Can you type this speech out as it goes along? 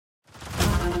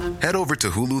Head over to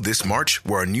Hulu this March,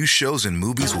 where our new shows and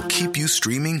movies will keep you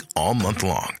streaming all month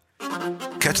long.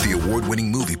 Catch the award-winning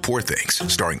movie Poor Things,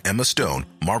 starring Emma Stone,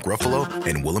 Mark Ruffalo,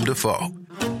 and Willem Dafoe.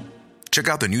 Check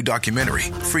out the new documentary,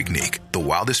 Freaknik, The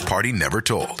Wildest Party Never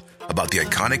Told, about the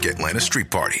iconic Atlanta Street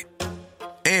Party.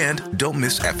 And don't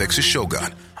miss FX's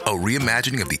Shogun, a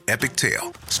reimagining of the epic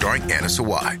tale, starring Anna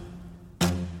Sawai.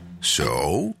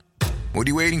 So, what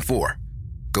are you waiting for?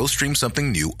 Go stream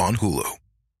something new on Hulu.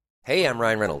 Hey, I'm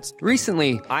Ryan Reynolds.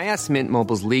 Recently, I asked Mint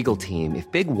Mobile's legal team if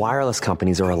big wireless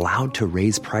companies are allowed to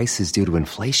raise prices due to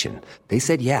inflation. They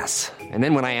said yes. And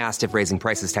then when I asked if raising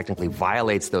prices technically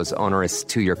violates those onerous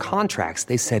two-year contracts,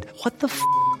 they said, "What the f***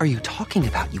 are you talking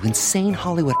about, you insane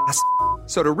Hollywood ass f-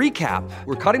 So to recap,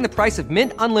 we're cutting the price of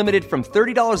Mint Unlimited from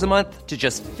 $30 a month to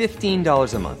just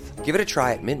 $15 a month. Give it a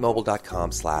try at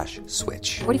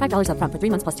mintmobile.com/switch. $45 up front for 3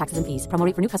 months plus taxes and fees. Promo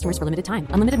rate for new customers for limited time.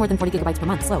 Unlimited more than 40 gigabytes per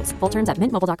month. Slows full terms at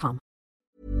mintmobile.com.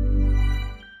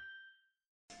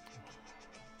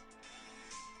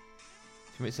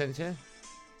 Can we send it to you?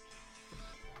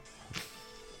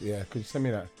 Yeah, could you send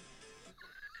me that?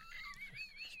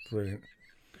 It's brilliant.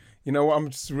 You know what?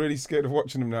 I'm just really scared of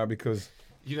watching them now because...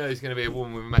 You know there's going to be a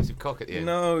woman with a massive cock at the end.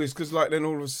 No, it's because like then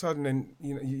all of a sudden then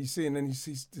you see and then you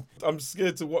see. I'm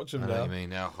scared to watch them I know now. what you mean,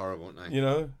 how horrible, aren't they? You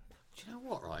know. Do you know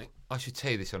what? Right, I should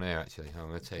tell you this on air. Actually, I'm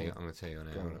going to tell you. I'm going to tell you on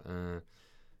air.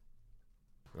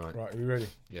 Right. Right. Are you ready?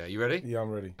 Yeah. You ready? Yeah,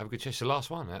 I'm ready. Have a good chest. The last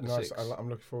one. Out of Nice. 6. I'm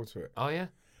looking forward to it. Oh yeah.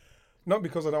 Not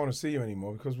because I don't want to see you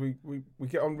anymore, because we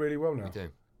get on really well now. We do.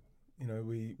 You know,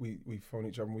 we phone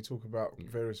each other and we talk about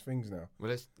various things now.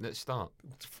 Well, let's start.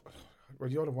 Well,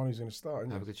 you're the one who's going to start,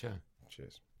 isn't Have you? a good show.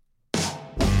 Cheers.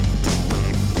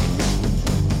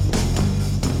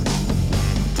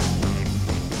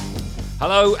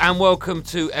 Hello and welcome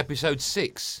to episode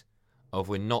 6 of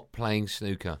We're Not Playing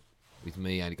Snooker with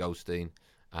me, Andy Goldstein,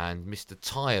 and Mr.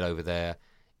 Tired over there,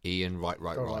 Ian Right.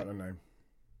 Don't like the name.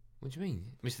 What do you mean,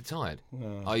 Mr. Tired?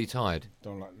 No. Are you tired?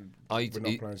 Don't like. Are you We're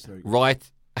not playing snooker.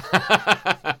 Right.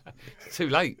 Too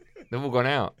late. They've all gone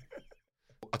out.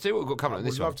 I'll tell you what we've got coming up I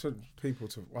this would one.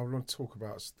 I would love to talk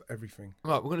about everything.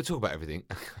 Right, we're going to talk about everything.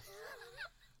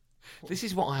 This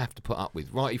is what I have to put up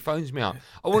with. Right, he phones me up.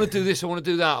 I want to do this, I want to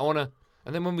do that, I want to...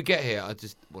 And then when we get here, I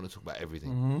just want to talk about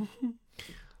everything.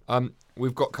 Mm-hmm.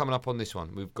 We've got coming up on this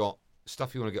one, we've got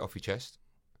stuff you want to get off your chest.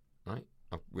 Right?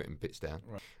 I've written bits down.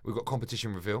 Right. We've got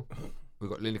competition reveal. We've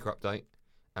got Lineker update.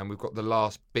 And we've got the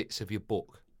last bits of your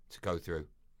book to go through.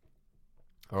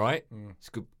 All right? It's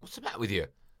good. What's the matter with you?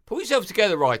 Pull yourself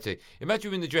together, Righty. Imagine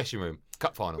you're in the dressing room.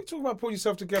 Cup final. We're talking about pulling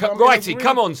yourself together. Righty,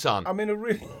 come on, son. I'm in a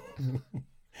really,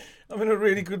 I'm in a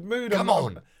really good mood. Come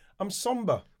on. I'm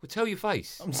somber. Well, tell your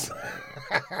face.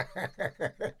 I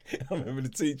remember the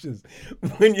teachers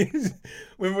when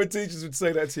teachers would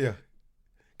say that to you.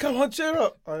 Come on, cheer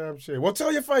up. I am cheering. Well,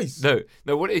 tell your face. No.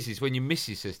 What it is when your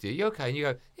missus says to you, "You okay?" And you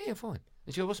go, "Yeah, I'm fine."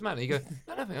 And she goes, "What's the matter?" And you go,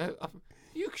 "No, nothing.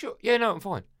 You sure? Yeah, no, I'm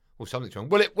fine." Well, something's wrong.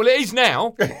 Well, it is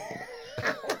now.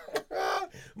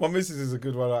 My missus is a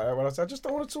good one like that. When I say, I just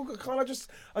don't want to talk. I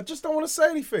just don't want to say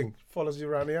anything. Follows you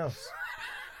around the house.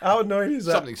 How annoying is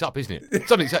that? Something's up, isn't it?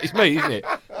 Something's up. It's me, isn't it?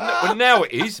 Well, now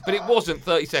it is, but it wasn't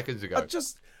 30 seconds ago. I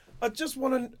just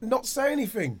want to not say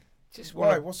anything.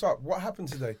 Why? What's up? What happened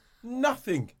today?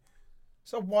 Nothing.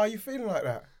 So why are you feeling like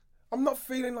that? I'm not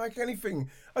feeling like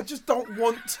anything. I just don't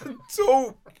want to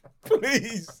talk.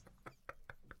 Please.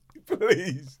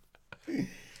 Please.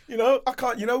 You know, I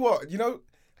can't. You know what? You know,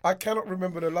 I cannot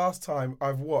remember the last time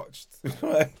I've watched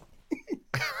a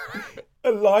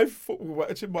live football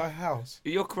match in my house.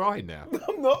 You're crying now.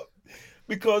 I'm not.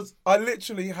 Because I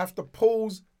literally have to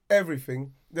pause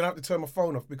everything, then I have to turn my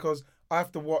phone off because I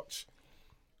have to watch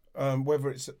whether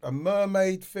it's a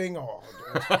mermaid thing or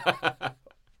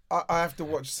I have to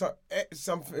watch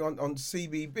something on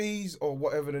CBBS or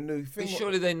whatever the new thing. But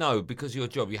surely they know because of your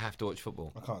job you have to watch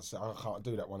football. I can't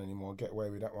do that one anymore. Get away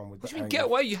with that one. What do you mean get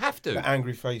away? You have to. The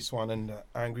angry face one and the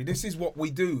angry. This is what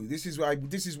we do. This is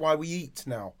why we eat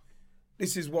now.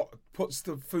 This is what puts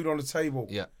the food on the table.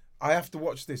 Yeah. I have to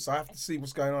watch this. I have to see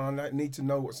what's going on. I need to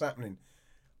know what's happening.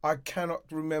 I cannot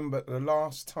remember the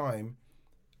last time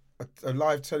a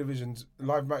live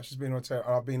match has been on television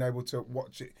and I've been able to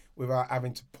watch it without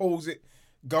having to pause it,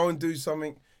 go and do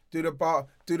something, do the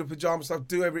pajama stuff,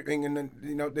 do everything, and then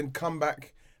then come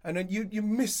back, and then you're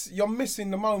missing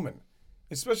the moment,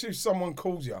 especially if someone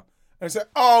calls you and they say,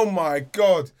 "Oh my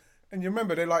God," and you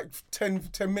remember they're like 10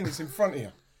 minutes in front of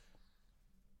you.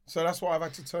 So that's why I've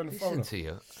had to turn the phone off. Listen to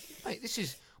you, mate.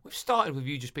 We've started with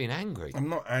you just being angry. I'm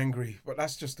not angry, but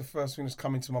that's just the first thing that's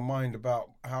coming to my mind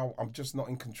about how I'm just not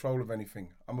in control of anything.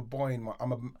 I'm a boy in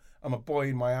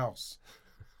my house.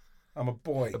 I'm a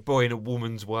boy. A boy in a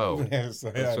woman's world. Yes,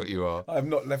 I That's am. what you are. I've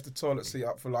not left the toilet seat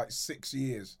up for like 6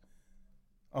 years.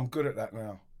 I'm good at that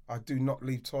now. I do not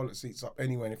leave toilet seats up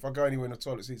anywhere. And if I go anywhere and the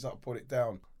toilet seat's up, put it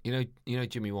down. You know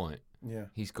Jimmy White? Yeah.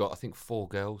 He's got, I think, 4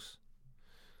 girls.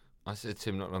 I said to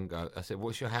him not long ago, I said,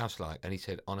 what's your house like? And he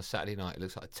said, on a Saturday night, it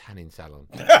looks like a tanning salon.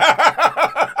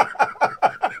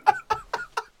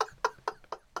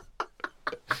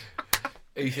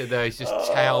 He said, there, it's just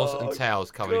towels and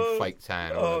towels covered in fake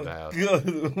tan all over the house.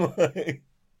 God.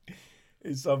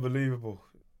 It's unbelievable.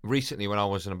 Recently, when I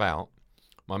wasn't about,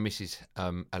 my missus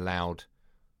allowed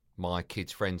my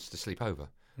kids' friends to sleep over.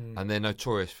 And they're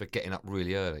notorious for getting up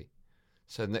really early.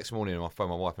 So the next morning, I phoned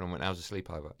my wife and I went, how's the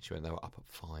sleepover? She went, they were up at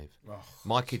 5. Oh.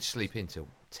 My kids sleep in till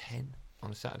 10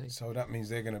 on a Saturday. So that means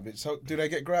they're going to be... So do they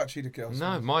get grouchy, the girls?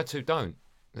 No, my 2 don't.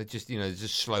 They just, they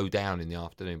just slow down in the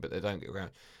afternoon, but they don't get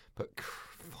around. But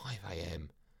 5 a.m.,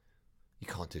 you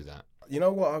can't do that. You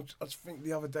know what? I just think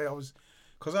the other day I was...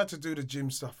 Because I had to do the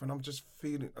gym stuff and I'm just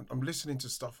feeling... I'm listening to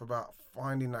stuff about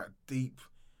finding that deep...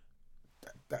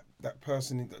 That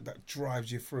person that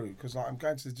drives you through. Because like, I'm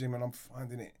going to the gym and I'm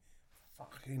finding it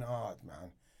fucking hard,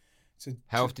 man.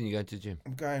 How often you go to the gym?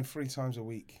 I'm going 3 times a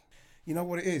week. You know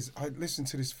what it is? I listened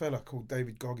to this fella called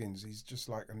David Goggins. He's just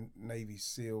like a Navy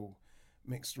SEAL,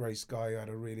 mixed race guy who had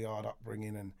a really hard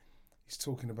upbringing, and he's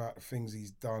talking about the things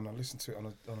he's done. I listened to it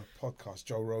on a podcast,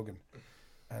 Joe Rogan,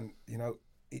 and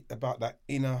about that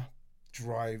inner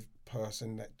drive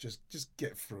person that just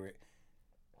get through it.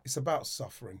 It's about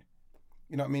suffering.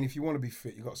 You know what I mean? If you want to be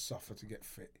fit, you got to suffer to get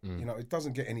fit. It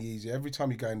doesn't get any easier. Every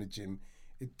time you go in the gym,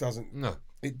 it doesn't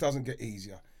get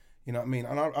easier. You know what I mean?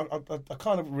 And I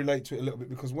kind of relate to it a little bit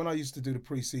because when I used to do the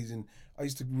pre-season, I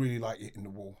used to really like hitting the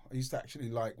wall. I used to actually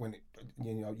like when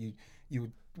you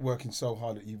were working so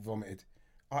hard that you vomited.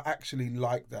 I actually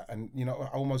like that, and I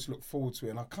almost look forward to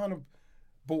it. And I kind of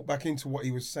bought back into what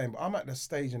he was saying. But I'm at the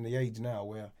stage and the age now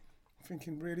where I'm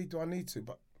thinking, really, do I need to?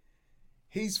 But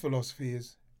his philosophy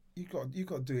is, you got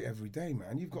to do it every day,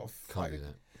 man. You've got to fight. Can't do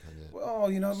that.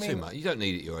 Well, you know what I mean? Too much. You don't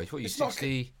need it at your age. What are you,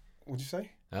 60? What'd you say?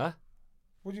 Huh?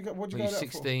 What'd you go? What'd you Were go you that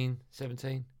 16,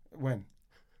 17? for? When?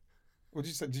 What did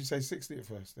you say? Did you say 60 at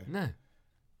first? Then No.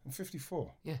 I'm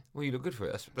 54. Yeah. Well, you look good for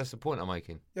it. That's the point I'm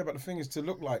making. Yeah, but the thing is, to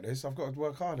look like this, I've got to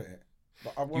work hard at it.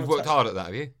 But I want You've worked hard at that,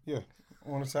 have you? Yeah, I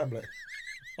want a tablet.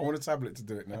 I want a tablet to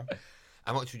do it now.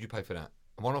 How much would you pay for that?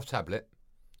 A one-off tablet.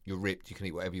 You're ripped. You can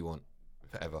eat whatever you want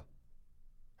forever.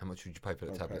 How much would you pay for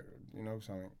the tablet? You know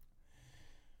something?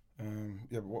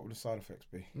 Yeah, but what would the side effects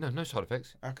be? No side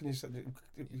effects. How can you say?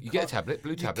 You get a tablet,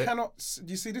 blue tablet. You cannot.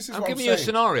 You see, this is I'm what giving I'm you a saying.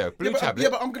 scenario. Blue tablet. Yeah,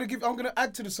 but I'm gonna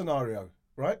add to the scenario,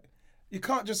 right? You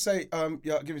can't just say,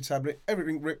 yeah, I'll give you a tablet,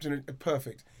 everything ripped and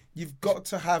perfect. You've got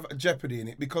to have a jeopardy in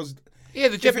it because. Yeah,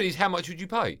 the jeopardy is how much would you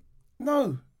pay?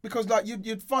 No, because like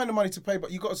you'd find the money to pay, but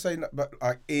you got to say, but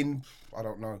like in I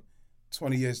don't know,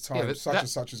 20 years time, Yeah, such and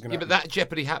such is gonna. Yeah, but that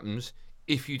jeopardy happens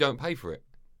if you don't pay for it.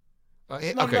 No,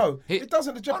 it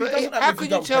doesn't. The jeopardy doesn't happen. How can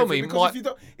you tell me? Because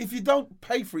if you don't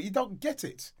pay for it, you don't get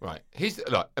it. Right.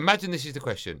 Imagine this is the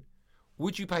question: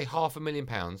 would you pay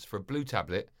 £500,000 for a blue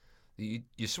tablet?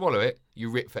 You swallow it, you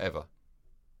rip forever.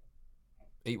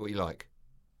 Eat what you like.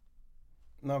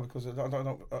 No, because I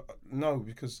don't. No,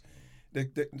 because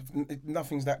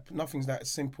nothing's that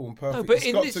simple and perfect.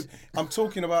 No, but I'm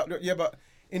talking about but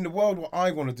in the world, what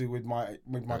I want to do with my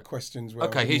questions.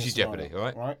 Okay, here's your jeopardy. All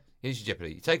right. Right. Here's your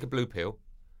jeopardy. You take a blue pill,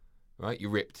 right? You're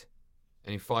ripped,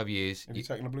 and in 5 years, have you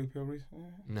taken a blue pill, Reece?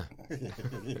 No.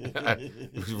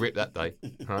 It was ripped that day,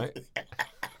 right?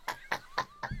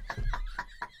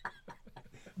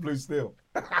 Blue steel.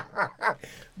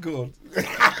 Good.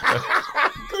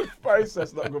 Good face.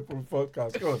 That's not good for a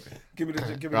podcast. Go on. Give me the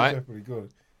jeopardy. Go on.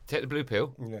 Take the blue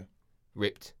pill. Yeah.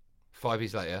 Ripped. 5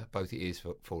 years later, both your ears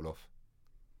fall off.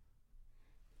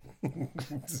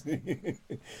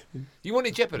 You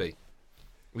wanted jeopardy.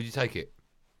 Would you take it?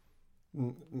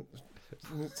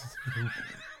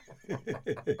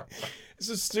 It's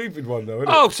a stupid one, though,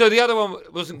 isn't it? So the other one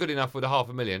wasn't good enough with a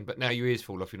 $500,000, but now your ears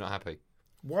fall off. You're not happy.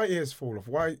 Why ears fall off?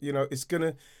 Why? It's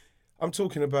gonna. I'm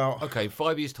talking about. Okay,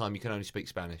 5 years' time, you can only speak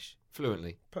Spanish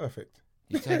fluently. Perfect.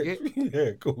 You take it? Yeah,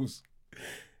 of course.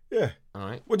 Yeah. All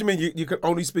right. What do you mean? You can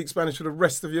only speak Spanish for the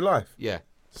rest of your life? Yeah.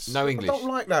 No English. I don't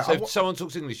like that. So if someone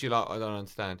talks English, you're like, I don't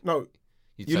understand. No.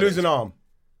 You lose an arm.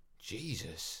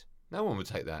 Jesus. No one would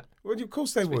take that. Well, of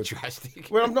course they would. Drastic.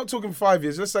 Well, I'm not talking 5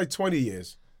 years. Let's say 20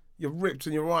 years. You're ripped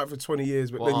and you're right for 20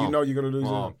 years, but then you know you're going to lose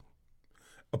an arm.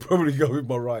 I'll probably go with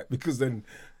my right because then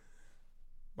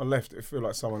my left, it feel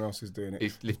like someone else is doing it.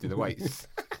 He's lifting the weights.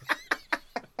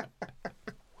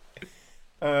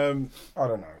 I don't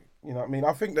know. You know what I mean?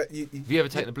 I think that Have you ever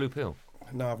taken a blue pill?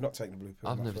 No, I've not taken the blue pill.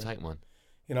 I've my never friend. taken one.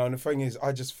 You know, and the thing is,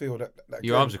 I just feel that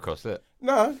Your arms are crossed, look.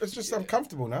 No, it's just I'm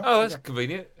comfortable now. Oh, that's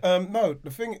convenient. No,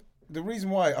 the reason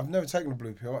why I've never taken the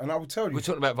blue pill, and I will tell you. We're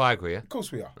talking about Viagra, yeah? Of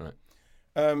course we are. Right.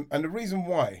 And the reason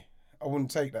why I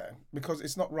wouldn't take that, because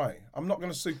it's not right. I'm not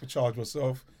going to supercharge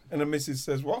myself. And the missus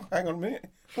says, "What? Hang on a minute.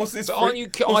 What's this? But aren't you?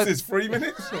 What's this? 3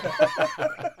 minutes?"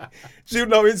 She'll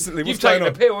know instantly what's You've going taken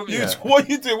on. a pill, haven't you? What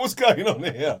you do? What's going on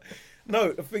here?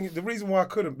 No, the reason why I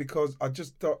couldn't, because I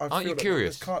just don't. I Aren't feel you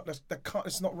curious? That can't.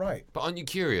 It's not right. But aren't you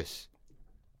curious?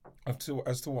 As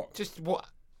to what? Just what?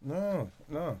 No.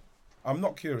 I'm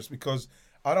not curious because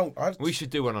I don't. We should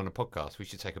do one on a podcast. We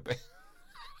should take a bit.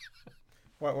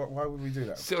 Why would we do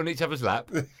that? Sit on each other's lap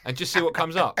and just see what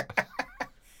comes up.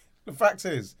 The fact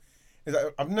is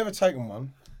that I've never taken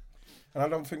one, and I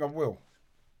don't think I will.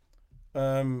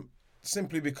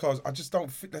 Simply because I just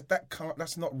don't think that can't.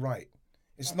 That's not right.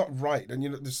 It's not right. And you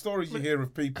know the stories you hear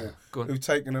of people who've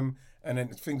taken them and then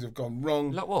things have gone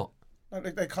wrong. Like what?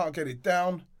 Like they can't get it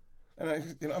down,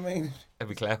 and you know what I mean.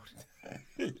 Every cloud.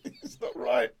 It's not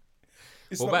right.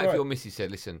 What about if your missus said,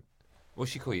 "Listen,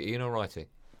 what's she call you? Ian or Righty?"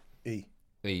 E.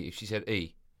 If she said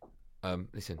E,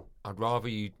 listen, I'd rather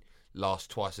you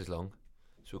last twice as long,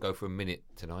 so we'll go for a minute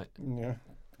tonight. Yeah,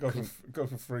 go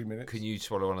for 3 minutes. Can you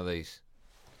swallow one of these?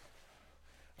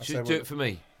 Do it for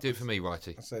me. Do it for me,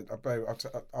 Righty. I said, babe,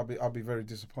 I'll be very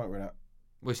disappointed with that.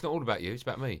 Well, it's not all about you. It's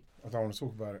about me. I don't want to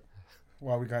talk about it.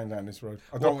 Why are we going down this road?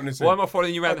 I don't want this. Why am I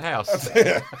following you around the house?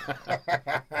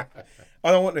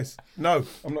 I don't want this. No,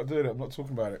 I'm not doing it. I'm not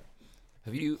talking about it.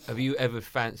 Have you ever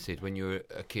fancied, when you were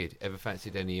a kid, any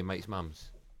of your mates' mums?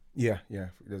 Yeah.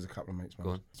 There's a couple of mates. Go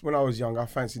on. When I was young, I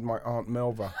fancied my Aunt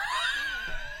Melva.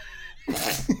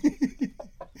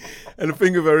 And the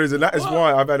thing of her is, and that is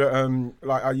why I've had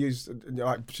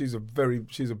she's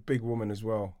a big woman as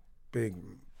well. Big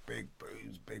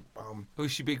boobs, big bum.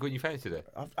 Was she big when you fancied her?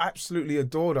 I've absolutely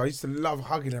adored her. I used to love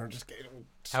hugging her and just getting all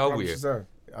How old were you?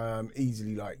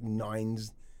 Easily like 9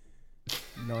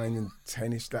 and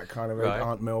 10ish, that kind of age. Right.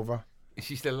 Aunt Melva. Is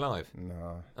she still alive?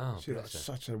 No. Oh, She was bless her.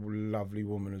 such a lovely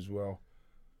woman as well.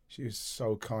 She was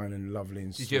so kind and lovely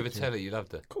and Did sweet. you ever tell her you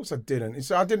loved her? Of course I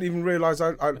didn't. I didn't even realise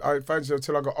I fancied her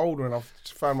until I got older and I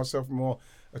found myself more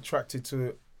attracted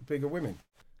to bigger women.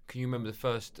 Can you remember the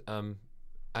first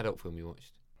adult film you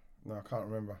watched? No, I can't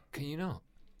remember. Can you not?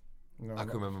 No, I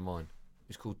can remember mine.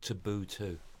 It's called Taboo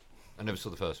 2. I never saw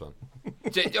the first one.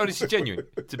 Honestly, genuine.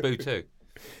 Taboo 2.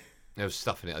 There was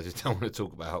stuff in it I just don't want to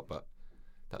talk about, but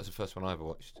that was the first one I ever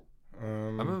watched. I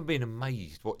remember being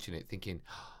amazed watching it, thinking,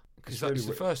 because it's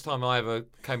the first time I ever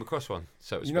came across one,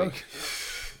 so to speak.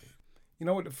 You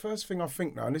know what? The first thing I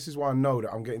think now, and this is why I know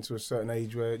that I'm getting to a certain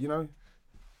age where, you know,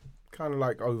 kind of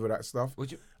like over that stuff.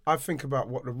 Would you? I think about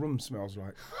what the room smells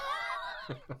like.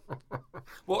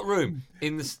 What room?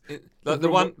 The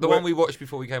one we watched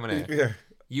before we came on air. Yeah.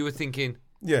 You were thinking.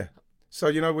 Yeah. So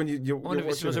you know when I wonder if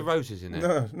it smells of roses in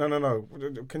there. No.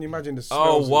 Can you imagine the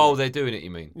smells? Oh, while they're doing it,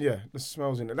 you mean? Yeah, the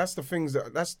smells in it. That's the things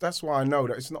that's why I know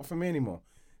that it's not for me anymore.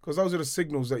 Because those are the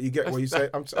signals that you get where you say.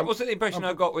 That wasn't the impression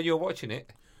I got when you were watching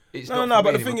it. It's no.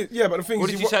 But the thing is, what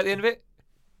did you say at the end of it?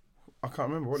 I can't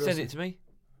remember. What Send it to me.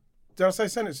 Did I say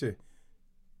send it to you?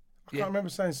 I can't remember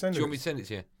saying send it. Do you want me to send it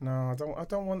to you? No, I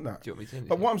don't want that. Do you want me to send it?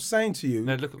 But what I'm saying to you.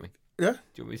 No, look at me. Yeah. Do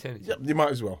you want me to send it to Yeah, you? you might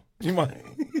as well. You might.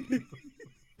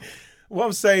 What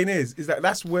I'm saying is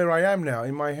that's where I am now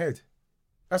in my head.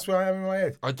 That's where I am in my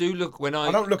head. I do look when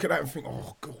I don't look at that and think,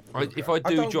 oh God. If I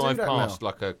do drive past now.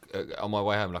 like on my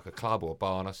way home, like a club or a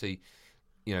bar, and I see,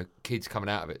 you know, kids coming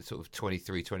out of it, sort of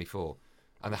 23, 24,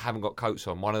 and they haven't got coats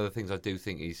on. One of the things I do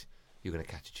think is you're going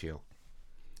to catch a chill.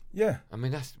 Yeah. I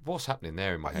mean, that's what's happening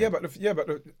there in my head. Yeah,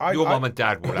 but your mum and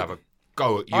dad would have a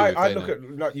go at you.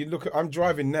 You look at. I'm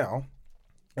driving now,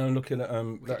 and I'm looking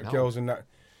at girls and that.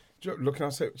 Looking, I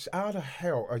say, how the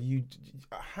hell are you?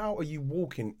 How are you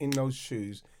walking in those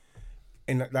shoes,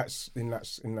 in that dress,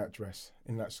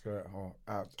 in that skirt?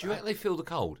 Do you reckon they feel the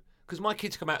cold? Because my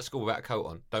kids come out of school without a coat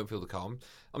on, don't feel the cold.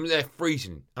 I mean, they're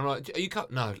freezing. I'm like, are you coat?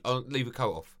 No, I'll leave a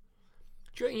coat off.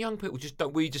 Do you reckon young people just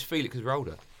don't? We just feel it because we're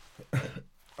older.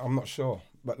 I'm not sure,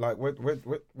 but like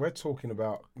we're talking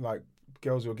about like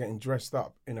girls who are getting dressed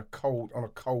up on a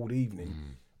cold evening,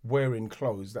 wearing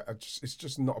clothes that it's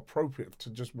just not appropriate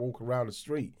to just walk around the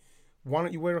street. Why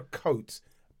don't you wear a coat,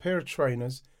 a pair of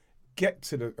trainers, get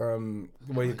to the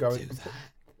where you're going,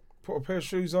 put a pair of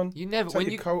shoes on. You never take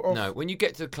your coat off. No, when you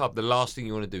get to the club, the last thing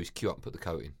you want to do is queue up and put the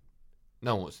coat in.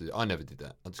 No one wants to do it. I never did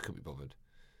that. I just couldn't be bothered.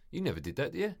 You never did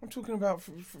that, did you? I'm talking about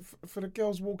for the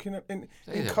girls walking in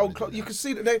They don't cold wanna clothes. do You that. can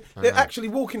see that they're actually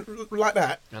walking like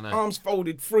that, I know. arms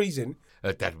folded, freezing.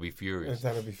 Dad would be furious.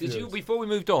 Dad would be Did you, furious. before we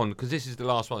moved on, because this is the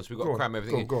last one, so we've got Go to on, cram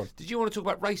everything in. go on. Did you want to talk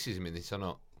about racism in this or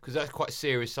not? Because that's quite a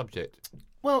serious subject.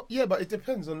 Well, yeah, but it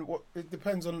depends on what. It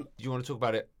depends on. Do you want to talk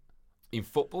about it in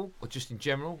football or just in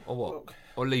general or what? Well,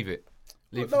 or leave it?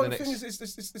 Leave it No, for the the thing next...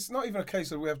 is, it's not even a case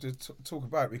that we have to talk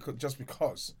about it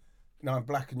because. Now I'm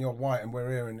black and you're white and we're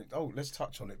here and let's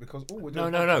touch on it because we're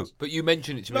doing No. But you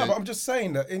mentioned it to me. No, but I'm just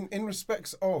saying that in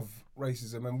respects of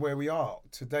racism and where we are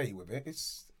today with it,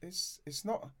 it's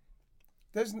not.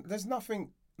 There's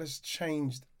nothing that's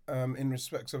changed in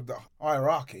respects of the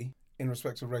hierarchy in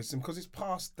respects of racism because it's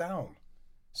passed down.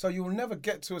 So you'll never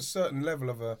get to a certain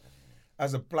level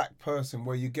as a black person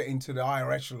where you get into the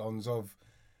higher echelons of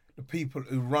the people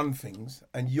who run things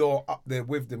and you're up there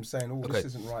with them saying, Okay. this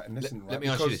isn't right and this isn't right. Let me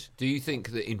ask you this. Do you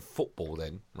think that in football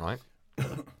then, right?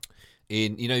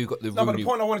 You've got the No, but Rooney... the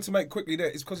point I wanted to make quickly there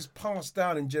is because it's passed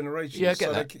down in generations. Yeah, I get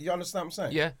so that. you understand what I'm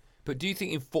saying? Yeah, but do you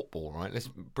think in football, right? Let's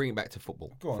bring it back to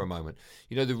football Go on. for a moment.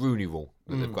 You know the Rooney Rule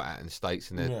that they've got out in the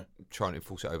States and they're trying to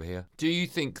enforce it over here. Do you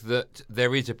think that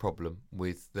there is a problem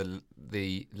with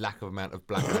the lack of amount of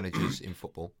black managers in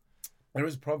football? There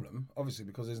is a problem, obviously,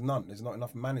 because there's none. There's not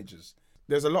enough managers.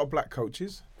 There's a lot of black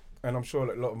coaches, and I'm sure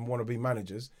that a lot of them want to be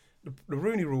managers. The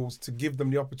Rooney Rule's to give them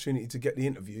the opportunity to get the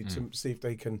interview to see if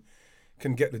they can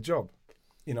get the job.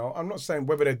 You know, I'm not saying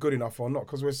whether they're good enough or not,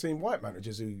 because we're seeing white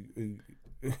managers who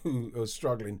are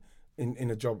struggling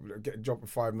in a job, get a job for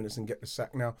 5 minutes and get the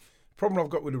sack. Now, the problem I've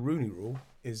got with the Rooney Rule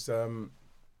is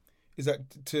that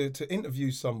to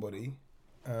interview somebody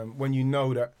when you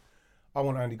know that I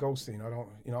want Andy Goldstein. I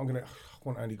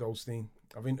want Andy Goldstein.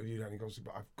 I've interviewed Andy Goldstein,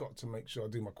 but I've got to make sure I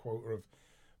do my quota of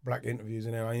black interviews,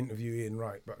 and then I interview Ian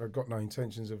Wright, but I've got no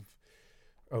intentions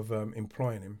of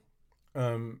employing him.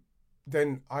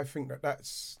 Then I think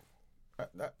that's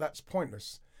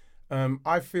pointless.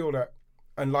 I feel that,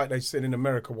 and like they said in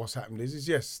America, what's happened is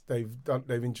yes, they've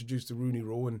introduced the Rooney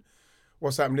Rule, and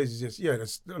what's happened is yes,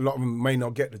 there's a lot of them may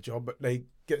not get the job, but they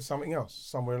get something else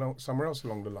somewhere else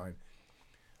along the line.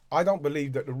 I don't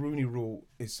believe that the Rooney Rule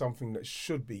is something that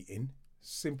should be in,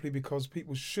 simply because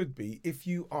people should be, if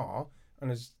you are, and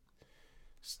as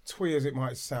twee as it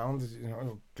might sound,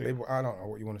 glib, I don't know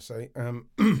what you want to say,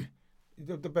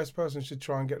 the best person should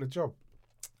try and get the job.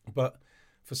 But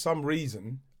for some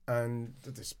reason, and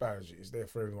the disparity is there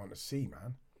for everyone to see,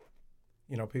 man.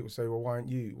 You know, people say, well, why aren't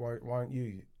you? Why aren't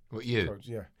you? What, you? Coach?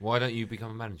 Yeah. Why don't you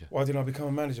become a manager? Why didn't I become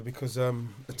a manager? Because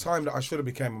the time that I should have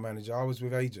became a manager, I was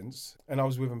with agents, and I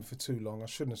was with them for too long. I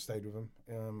shouldn't have stayed with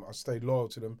them. I stayed loyal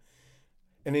to them.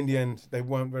 And in the end, they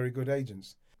weren't very good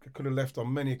agents. I could have left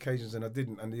on many occasions, and I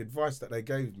didn't. And the advice that they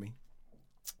gave me,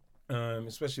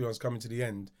 especially when I was coming to the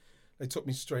end, they took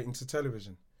me straight into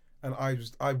television. And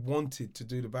I wanted to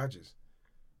do the badges.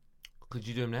 Could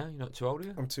you do them now? You're not too old, are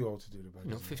you? I'm too old to do the badges.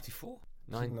 You're not 54?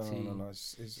 90? No.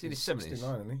 He's in his 70s.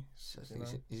 69, isn't he? I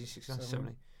think is he 69, 70?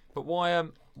 70? But why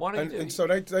don't you do it? And so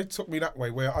they took me that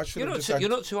way, where I should have just had... You're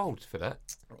not too old for that.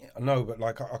 No, but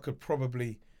like I could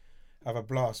probably have a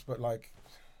blast, but like...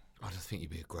 I just think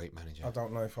you'd be a great manager. I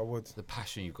don't know if I would. The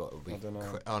passion you've got would be... I don't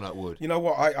know. Oh, no, it would. You know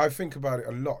what? I think about it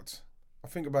a lot. I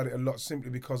think about it a lot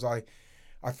simply because I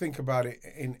think about it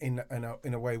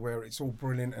in a way where it's all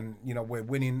brilliant and, you know, we're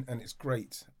winning and it's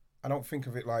great. I don't think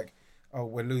of it like, oh,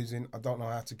 we're losing, I don't know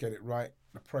how to get it right.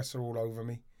 The press are all over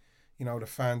me. You know, the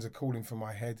fans are calling for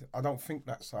my head. I don't think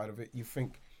that side of it. You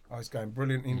think, oh, it's going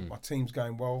brilliant, my team's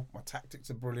going well, my tactics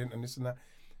are brilliant and this and that.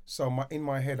 So in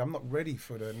my head, I'm not ready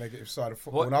for the negative side of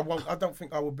football. And I don't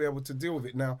think I will be able to deal with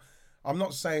it. Now, I'm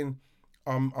not saying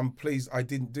I'm pleased I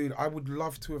didn't do that. I would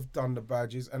love to have done the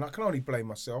badges, and I can only blame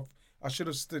myself. I should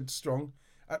have stood strong.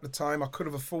 At the time, I could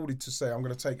have afforded to say I'm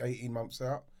going to take 18 months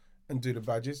out and do the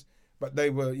badges. But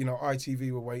they were, you know,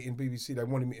 ITV were waiting, BBC, they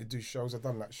wanted me to do shows. I've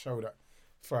done that show, that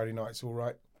Friday Night's All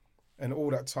Right. And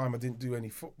all that time I didn't do any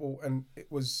football. And it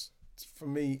was, for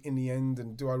me, in the end,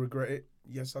 and do I regret it?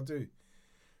 Yes, I do.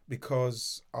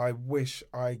 Because I wish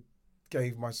I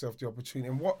gave myself the opportunity.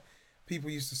 And what people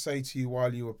used to say to you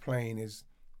while you were playing is,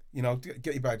 you know,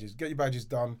 get your badges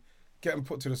done, get them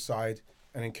put to the side,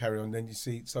 and then carry on. Then you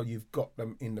see, so you've got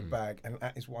them in the bag. And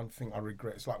that is one thing I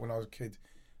regret. It's like when I was a kid,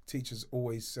 teachers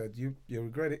always said, you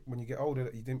regret it when you get older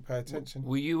that you didn't pay attention.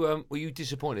 Were you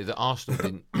disappointed that Arsenal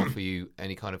didn't offer you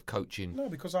any kind of coaching? No,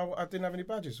 because I didn't have any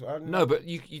badges. No, but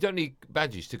you don't need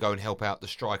badges to go and help out the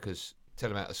strikers, tell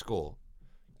them how to score.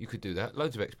 You could do that.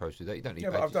 Loads of ex-pros do that. You don't need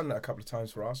badges. But I've done that a couple of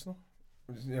times for Arsenal.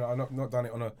 You know, I've not done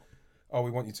it on we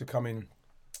want you to come in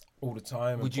all the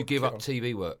time. Would you give up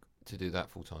TV work? to do that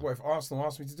full time? What if Arsenal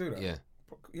asked me to do that? Yeah.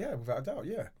 Yeah, without a doubt,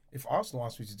 yeah. If Arsenal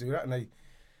asked me to do that and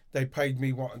they paid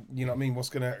me what, you know what I mean, what's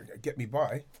going to get me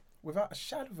by, without a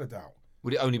shadow of a doubt.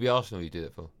 Would it only be Arsenal you do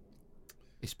that for?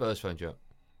 If Spurs phoned you up?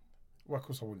 Well, of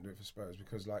course I wouldn't do it for Spurs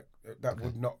because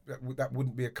that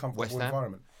wouldn't be a comfortable West Ham?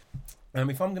 environment.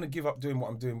 If I'm going to give up doing what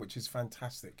I'm doing, which is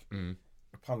fantastic,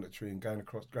 punditry and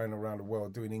going around the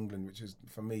world doing England, which is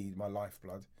for me my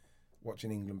lifeblood,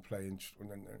 watching England play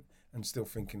and still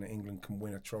thinking that England can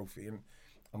win a trophy, and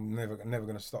I'm never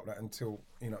going to stop that until,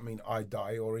 you know what I mean, I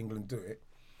die or England do it.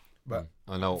 But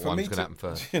I know what one's going to happen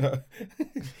first. You know,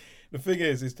 the thing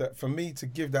is that for me to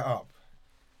give that up,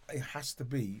 it has to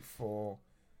be for,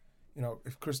 you know,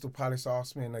 if Crystal Palace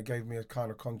asked me and they gave me a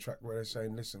kind of contract where they're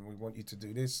saying, listen, we want you to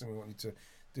do this and we want you to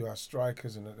do our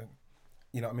strikers, and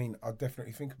you know what I mean, I'll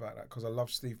definitely think about that because I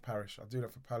love Steve Parish. I'll do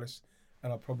that for Palace,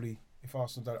 and I'll probably, if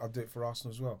Arsenal do it, I'll do it for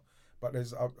Arsenal as well. But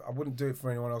I wouldn't do it for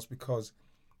anyone else because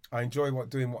I enjoy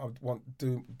doing what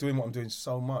I'm doing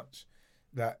so much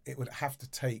that it would have to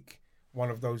take one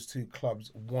of those two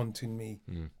clubs wanting me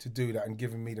to do that and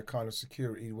giving me the kind of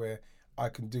security where I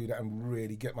can do that and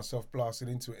really get myself blasted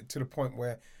into it to the point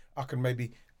where I can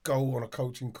maybe go on a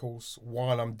coaching course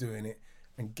while I'm doing it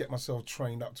and get myself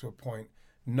trained up to a point,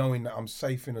 knowing that I'm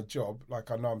safe in a job,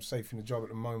 like I know I'm safe in a job at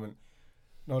the moment,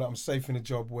 know that I'm safe in a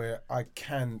job where I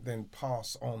can then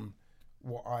pass on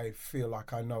what I feel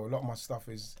like I know. A lot of my stuff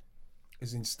is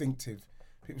instinctive.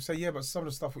 People say, yeah, but some of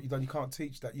the stuff what you've done, you can't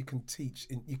teach that. You can teach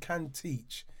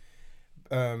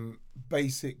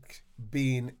basic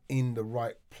being in the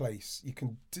right place. You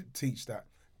can teach that.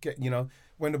 You know,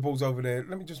 when the ball's over there,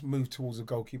 let me just move towards the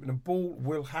goalkeeper. And the ball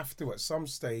will have to, at some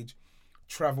stage,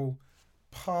 travel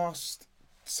past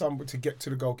somebody to get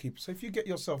to the goalkeeper. So if you get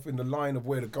yourself in the line of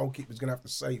where the goalkeeper's going to have to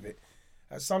save it,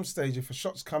 at some stage, if a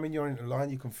shot's coming, you're in the line,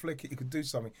 you can flick it, you can do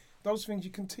something. Those things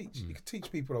you can teach. You can teach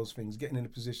people those things, getting in a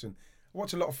position. I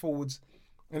watch a lot of forwards,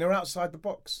 and they're outside the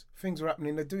box. Things are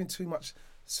happening. They're doing too much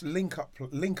link up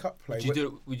play.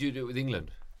 Would you do it with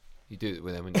England? You do it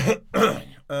with them, wouldn't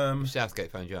you? Southgate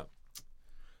found you up.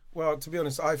 Well, to be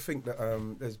honest, I think that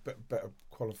there's better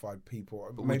qualified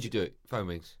people. But would you do it? Phone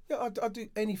rings? Yeah, I'd do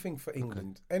anything for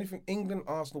England. Okay. Anything, England,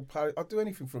 Arsenal, Paris, I'd do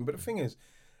anything for them. But the thing is,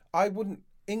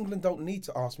 England don't need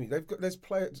to ask me. There's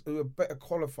players who are better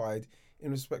qualified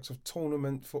in respects of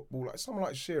tournament football, like someone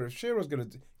like Shearer. If Shearer's going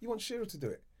to do, you want Shearer to do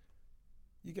it.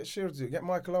 You get Shearer to do it. Get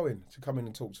Michael Owen to come in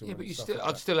and talk to him. Yeah, but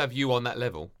I'd still have you on that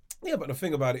level. Yeah, but the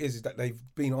thing about it is that they've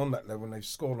been on that level and they've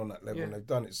scored on that level and they've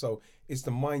done it. So it's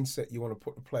the mindset you want to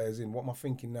put the players in. What am I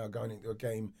thinking now going into a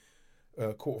game,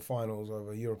 quarterfinals of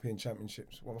a European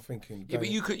Championships? What am I thinking? Yeah, but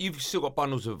you've still got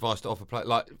bundles of advice to offer players.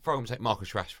 Like, for example, take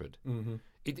Marcus Rashford. Mm-hmm.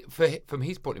 From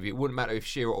his point of view, it wouldn't matter if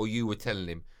Shearer or you were telling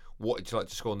him what it's like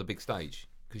to score on the big stage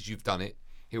because you've done it.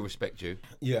 He'll respect you.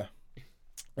 Yeah,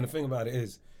 and the thing about it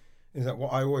is that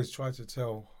what I always try to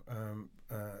tell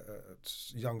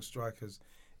young strikers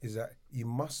is that you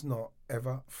must not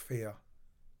ever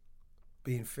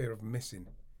be in fear of missing.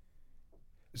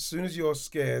 As soon as you're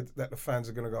scared that the fans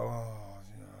are going to go,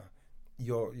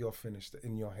 you're finished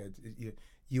in your head.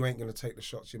 You ain't going to take the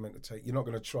shots you're meant to take. You're not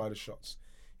going to try the shots.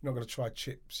 You're not going to try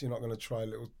chips. You're not going to try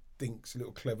little dinks,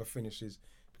 little clever finishes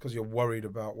because you're worried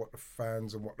about what the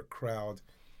fans and what the crowd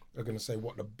are going to say,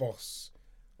 what the boss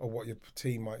or what your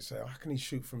team might say. How can he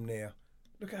shoot from there?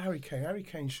 Look at Harry Kane. Harry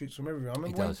Kane shoots from everywhere.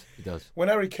 He does. When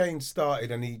Harry Kane started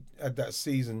and he had that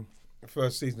season, the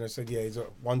first season, they said, yeah, he's a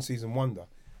one-season wonder.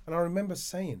 And I remember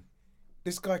saying,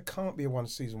 this guy can't be a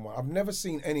one-season wonder. I've never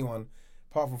seen anyone,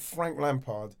 apart from Frank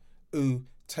Lampard, who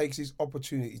takes his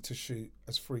opportunity to shoot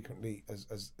as frequently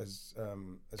as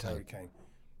Harry Kane.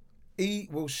 He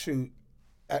will shoot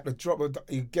at the drop of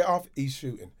you get off, he's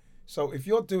shooting. So if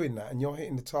you're doing that and you're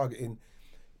hitting the target in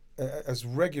as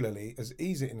regularly as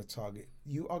he's hitting the target,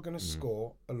 you are going to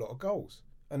score a lot of goals.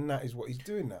 And that is what he's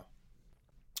doing now.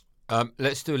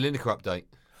 Let's do a Lineker update.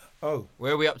 Oh.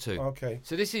 Where are we up to? Okay.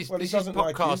 So this is podcast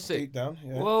like 6. Deep down,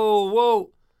 yeah.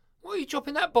 Whoa. Why are you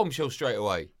dropping that bombshell straight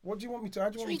away? What do you want me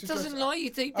to... He doesn't like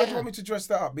you deep down. How do down. you want me to dress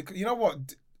that up? Because you know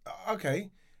what? Okay.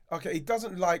 He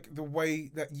doesn't like the way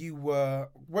that you were...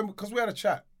 Because we had a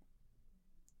chat.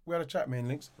 Me and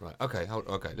Links. Right. Okay.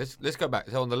 Let's go back.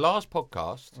 So on the last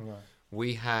podcast,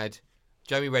 we had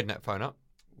Jamie Redknapp phone up.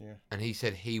 Yeah. And he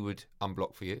said he would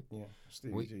unblock for you. Yeah.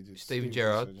 Stephen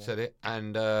Gerrard said it.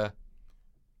 And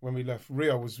when we left,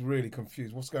 Rio was really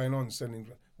confused. What's going on?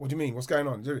 What do you mean? What's going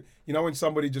on? You know when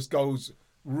somebody just goes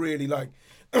really like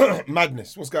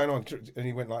madness. What's going on? And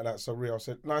he went like that. So Rio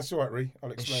said, "No, it's all right, Ree.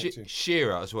 I'll explain it to you."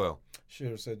 Shearer as well.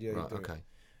 Shearer said, "Yeah, right, okay."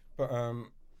 But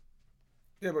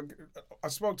but I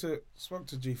spoke to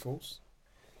G-Force,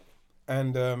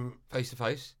 And Face to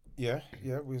face. yeah,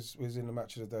 was in the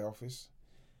Match of the Day office,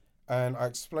 and I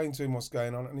explained to him what's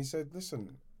going on, and he said,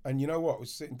 "Listen," and you know what?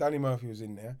 Was sitting. Danny Murphy was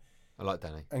in there, I like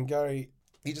Danny. and Gary.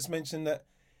 He just mentioned that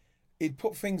he'd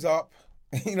put things up,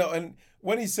 and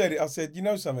when he said it, I said, "You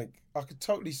know something? I could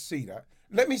totally see that.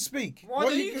 Let me speak." Why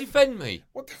do you defend me?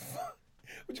 What the fuck?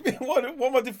 What do you mean? What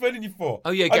am I defending you for?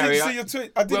 Oh yeah, Gary. I didn't see your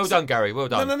tweet. Well done, Gary. Well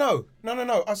done. No.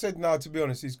 I said no. To be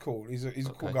honest, he's cool. He's a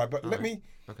cool guy. But let me.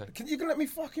 Okay. Can you let me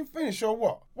fucking finish or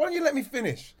what? Why don't you let me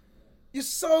finish? You're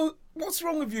so. What's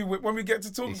wrong with you when we get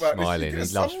to talk He's about smiling.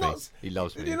 this? He loves me. He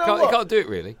loves me. You know He what? can't do it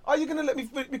really. Are you gonna let me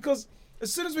finish? Because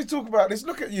as soon as we talk about this,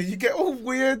 look at you. You get all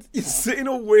weird. You're sitting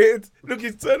all weird. Look,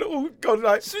 you turn all God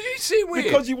like. So you seem weird.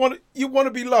 Because you want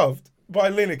to be loved by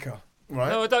Lineker,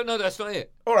 right? No, I don't know. That's not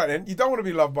it. All right, then. You don't want to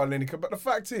be loved by Lineker, but the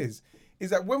fact is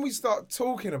that when we start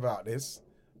talking about this,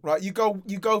 right, you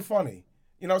go funny.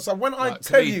 You know, so when I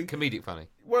tell you... Comedic funny.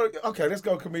 Well, okay, let's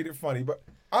go comedic funny, but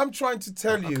I'm trying to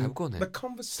tell you well, go on then. the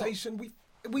conversation we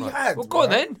Right. had. Well, go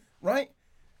on then. Right?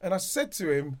 And I said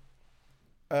to him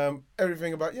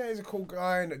everything about, he's a cool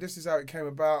guy, and this is how it came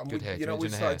about. And Good hair, we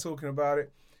started talking about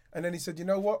it. And then he said, you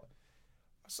know what?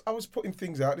 I was putting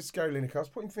things out. This is Gary Lineker. I was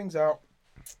putting things out.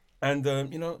 And,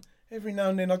 every now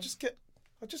and then I just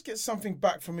get something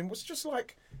back from him. It's just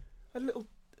like a little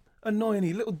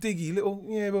annoying, little diggy, little,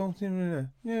 yeah.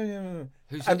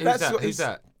 Who's And Who's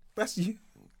that? That's you.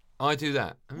 I do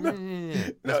that.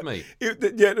 That's me.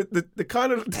 The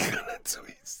kind of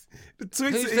tweets. The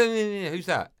tweets. Who's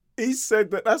that? He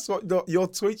said that's what your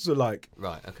tweets were like.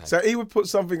 Right, okay. So he would put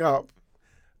something up,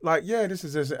 like, this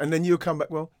is this, and then you'll come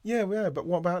back, well, yeah, but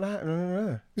what about that?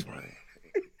 Right?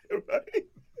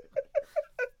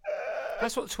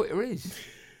 That's what Twitter is.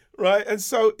 Right, and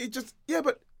so it just,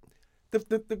 but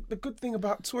the good thing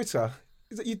about Twitter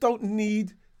is that you don't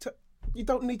need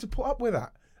to put up with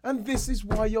that. And this is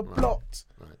why you're blocked.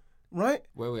 Right?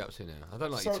 Where are we up to now? I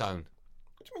don't like your tone.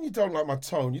 What do you mean you don't like my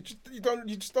tone? You just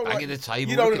don't Banging like the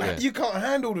table. You can't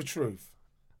handle the truth.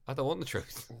 I don't want the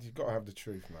truth. You've got to have the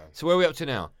truth, man. So where are we up to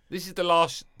now? This is the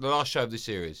last show of the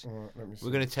series. All right, let me see.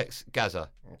 We're going to text Gaza.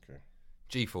 Okay.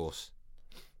 G-Force.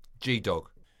 G-Dog.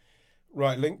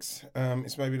 Right, Links.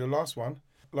 It's maybe the last one.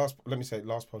 Last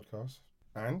podcast.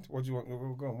 And what do you want?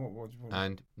 Go on. What do you want?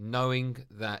 And knowing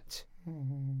that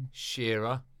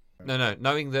Shearer... No.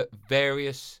 Knowing that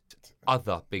various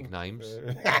other big names...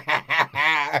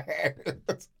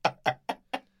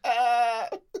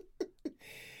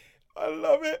 I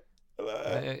love it.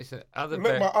 It's other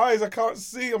Look, my eyes, I can't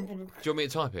see. Do you want me to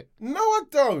type it? No, I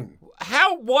don't.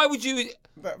 How? Why would you...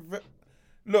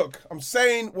 Look, I'm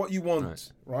saying what you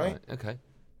want, right? Okay.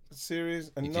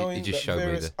 Series and You knowing just that showed me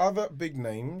various other big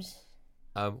names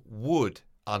would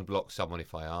unblock someone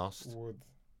if I asked.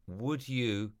 would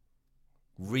you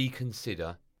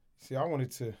reconsider? See, I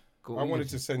wanted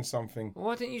to send something.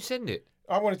 Why didn't you send it?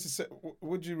 I wanted to say,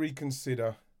 would you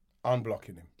reconsider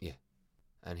unblocking him? Yeah,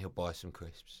 and he'll buy some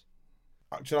crisps.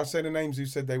 Should I say the names who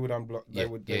said they would unblock? Yeah.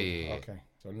 Yeah. Okay.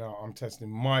 So now I'm testing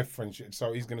my friendship.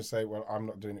 So he's going to say, well, I'm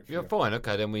not doing it for you. You're fine.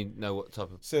 Okay, then we know what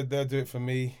type of... Said they'll do it for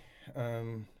me.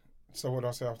 So what do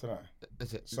I say after that?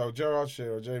 That's it. So Gerard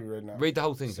Shearer, Jamie Redknapp. Read the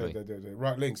whole thing to said me. they'll do it.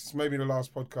 Right, Links. It's maybe the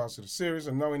last podcast of the series,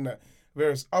 and knowing that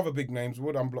various other big names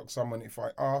would unblock someone if I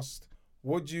asked,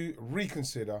 would you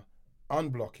reconsider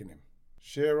unblocking him?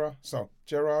 Shearer. So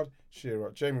Gerard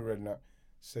Shearer, Jamie Redknapp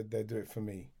said they'd do it for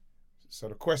me. So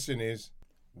the question is,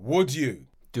 would you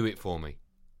do it for me?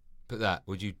 Put that.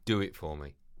 Would you do it for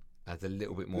me? Add a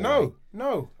little bit more.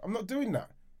 No, I'm not doing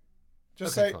that.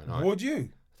 Just Okay, say, fine, right. would you?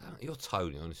 You're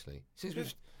Tony, honestly.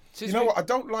 You know what? I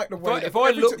don't like the way.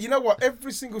 You know what?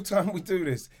 Every single time we do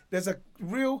this, there's a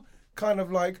real kind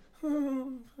of like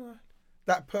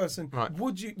that person. Right.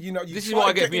 Would you? You know. This is what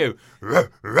I get from you.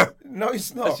 No,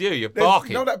 it's not. That's you. You're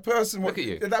barking. You know that person. Look at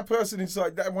you. That person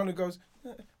inside. That one who goes,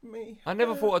 me. I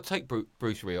never thought I'd take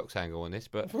Bruce Rioch's angle on this,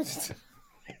 but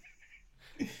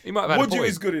he might have had would a you point.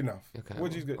 is good enough. Okay,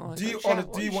 would you is good. well, Do you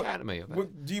shout, do you want? shout at me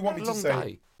about? Do you want me to Had a say? long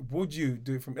day. Would you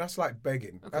do it for me? That's like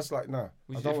begging. Okay. That's like no.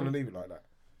 Would I you don't do want it to for leave it like that.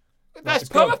 That's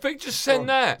It's gone. perfect. Just send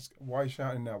that. Why are you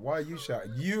shouting now? Why are you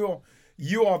shouting?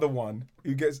 You are the one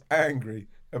who gets angry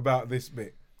about this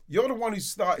bit. You're the one who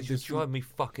started You're this. driving me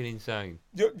fucking insane.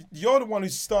 You're the one who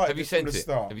started Have you this from sent the it?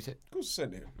 start. Have you sent? Of course,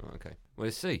 send it. Oh, okay. Well,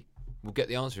 let's see. We'll get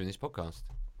the answer in this podcast.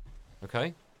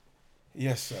 Okay.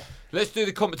 Yes, sir. Let's do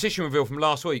the competition reveal from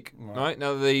last week. Right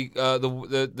now,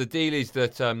 the deal is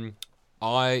that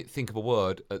I think of a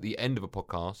word at the end of a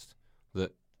podcast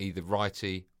that either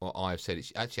Righty or I have said.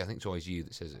 Actually, I think it's always you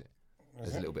that says it.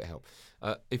 There's a little bit of help.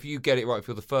 If you get it right, if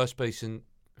you're the first person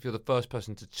if you're the first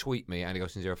person to tweet me,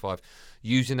 AndyGolson05,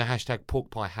 using the hashtag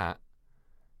PorkPieHat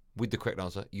with the correct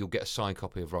answer, you'll get a signed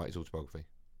copy of Wrighty's autobiography.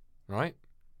 Right?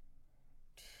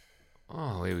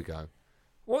 Oh, here we go.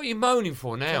 What are you moaning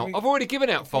for now? I've already given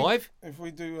out 5. If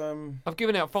we do... I've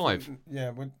given out 5.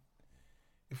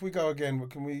 If we go again,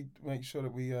 can we make sure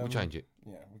that we... we'll change it.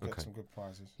 Yeah, we'll get some good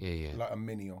prizes. Yeah. Like a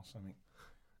mini or something.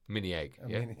 Mini egg,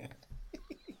 Mini.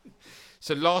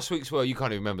 So last week's word, you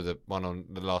can't even remember the one on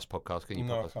the last podcast, can you?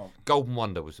 No, I can't. Golden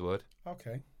Wonder was the word.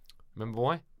 Okay. Remember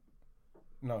why?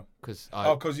 No. Because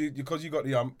you got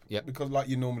the ump. Yep. Because like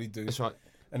you normally do. That's right.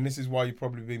 And this is why you've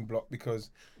probably been blocked because,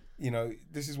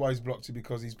 this is why he's blocked you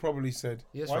because he's probably said,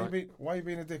 yes, why are you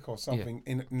being a dick or something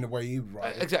in the way you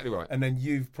write it. Exactly right. And then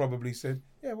you've probably said,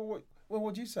 yeah, well,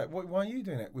 what do you say? Why are you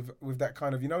doing it with that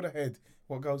kind of, the head,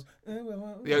 what goes, the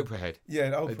Oprah head.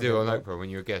 Yeah, the Oprah they do head, on Oprah when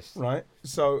you're a guest. Right.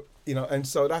 So, and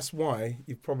so that's why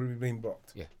you've probably been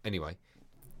blocked. Yeah. Anyway,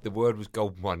 the word was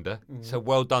Golden Wonder. So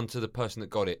well done to the person that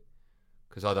got it.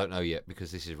 Because I don't know yet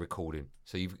because this is recording.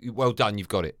 So well done, you've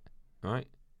got it. All right?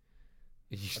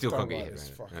 You still can't get your head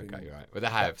around it. Okay, you're right. But they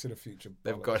have. Back to the Future.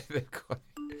 They've got it.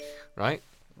 Right?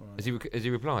 Has he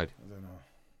replied? I don't know.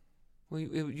 Well,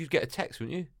 you'd get a text,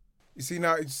 wouldn't you? You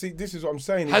see, this is what I'm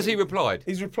saying. Has he replied?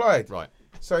 He's replied. Right.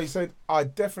 So he said, I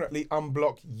definitely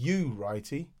unblock you,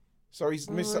 Wrighty. So he's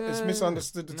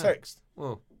misunderstood the text.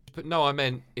 Well, but no, I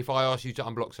meant if I asked you to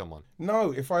unblock someone.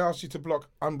 No, if I asked you to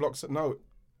unblock... No,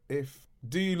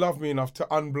 do you love me enough to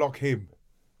unblock him?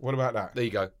 What about that? There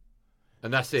you go.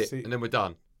 And that's it. And then we're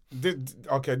done.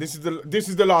 Okay, this is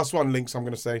the last one, Links, I'm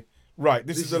going to say. Right,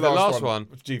 this is the last one.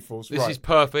 G-Force. This is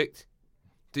perfect.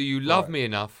 Do you love me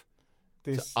enough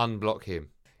to unblock him?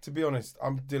 To be honest,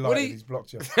 I'm delighted he's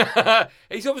blocked you.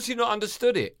 He's obviously not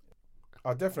understood it.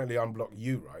 I'll definitely unblock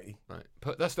you, Righty. Right.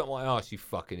 But that's not what I asked, you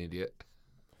fucking idiot.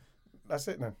 That's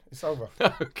it then. It's over.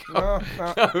 No.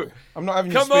 I'm not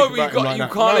having you speak about him like that.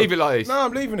 You can't leave it like this. No,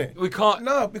 I'm leaving it. We can't.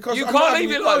 No, because you can't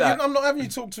leave it like that. I'm not having you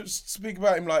speak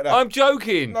about him like that. I'm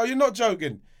joking. No, you're not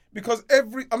joking. Because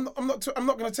I'm not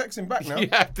going to text him back now. You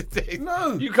have to.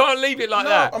 No, you can't leave it like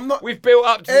that. I'm not. We've built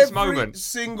up to this moment. Every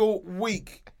single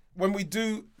week when we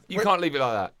do. You can't leave it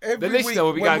like that. The Listener listener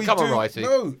will be going, "Come on, Righty."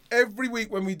 No, every week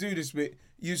when we do this bit,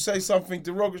 you say something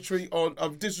derogatory or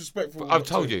disrespectful. I've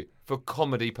told you, for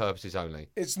comedy purposes only.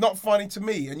 It's not funny to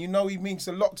me, and he means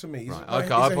a lot to me. Right, okay, I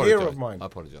apologise. He's a hero of mine. I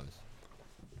apologise.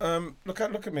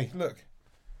 Look at me. Look.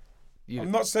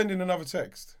 I'm not sending another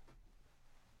text.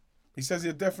 He says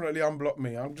he'll definitely unblock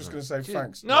me. I'm just going to say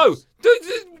thanks. No.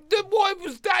 Why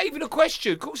was that even a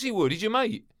question? Of course he would. He's your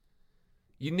mate.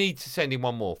 You need to send him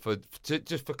one more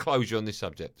just for closure on this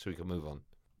subject so we can move on.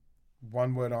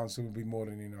 One word answer would be more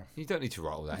than enough. You don't need to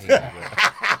write all that.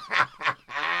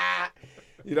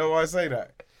 You know why I say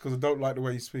that? Because I don't like the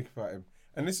way you speak about him.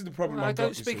 And this is the problem. I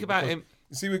don't speak about him.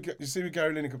 You see with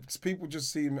Gary Lineker, people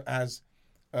just see him as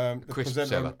the crisp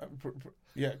presenter.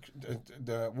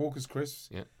 The Walker's Crisps.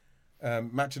 Yeah.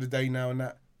 Match of the Day now and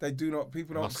that. People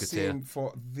don't Musketeer. see him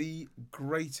for the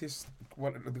greatest,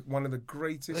 one of the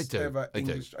greatest ever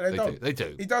English. They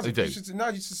do. He does. They do. You should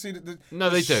see that.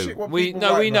 No, they do. We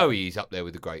know he's up there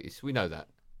with the greatest. We know that.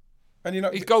 And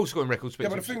his goal scoring record. Yeah,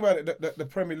 but the thing about it, the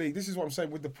Premier League. This is what I'm saying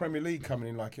with the Premier League coming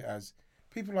in like it has.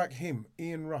 People like him,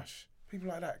 Ian Rush, people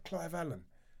like that, Clive Allen.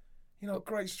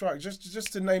 Great strike.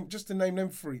 Just to name them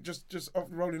three. Just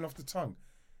rolling off the tongue.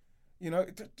 They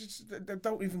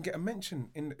don't even get a mention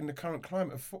in the current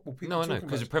climate of football. No, I know,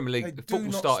 because the Premier League,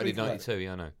 football started in '92,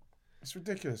 yeah, I know. It's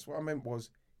ridiculous. What I meant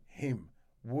was him.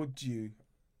 Would you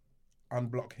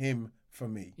unblock him for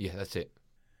me? Yeah, that's it.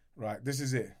 Right, this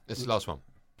is it. That's the last one.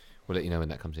 We'll let you know when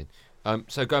that comes in.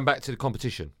 So going back to the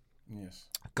competition. Yes.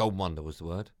 Golden Wonder was the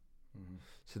word. Mm-hmm.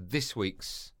 So this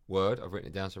week's word, I've written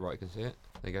it down so I can see it.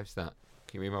 There you go, it's that.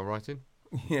 Can you read my writing?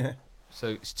 Yeah. So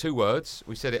it's 2 words.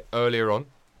 We said it earlier on.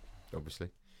 Obviously.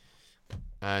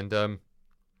 And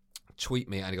tweet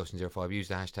me at AndyGolson05. Use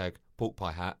the hashtag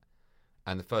PorkPieHat.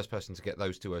 And the first person to get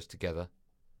those 2 words together.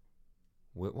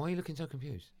 Why are you looking so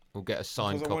confused? We'll get a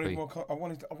signed copy. I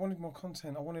wanted more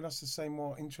content. I wanted us to say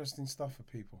more interesting stuff for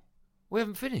people. We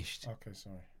haven't finished. Okay,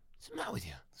 sorry. What's the matter with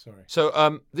you? Sorry.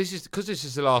 So this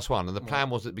is the last one, and the plan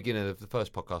was at the beginning of the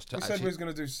first podcast. We said we was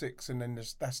going to do 6, and then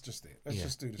that's just it. Let's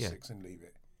just do the 6 and leave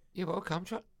it. Yeah, but okay, I'm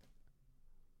trying.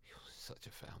 You're such a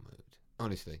foul mood.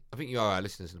 Honestly, I think you owe our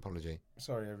listeners an apology.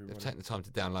 Sorry, everybody. They've taken the time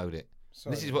to download it.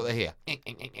 Sorry. This is what they hear.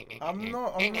 I'm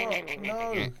not.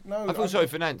 No. I feel sorry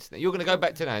for Nance. You're going to go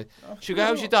back to Nance. She'll go,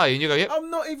 how's your day? And you go, yep. I'm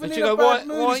not even and in a bad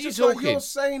mood. Why are you talking? Like you're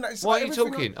saying that. Why are you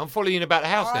talking? I'm following you about the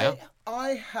house now.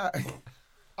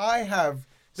 I have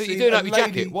Look, seen you're doing a up your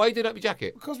lady- jacket. Why are you doing up your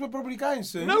jacket? Because we're probably going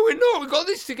soon. No, we're not. We've got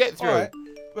this to get through. All right,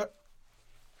 but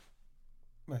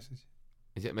message.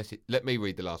 Is it a message? Let me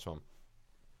read the last one.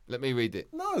 Let me read it.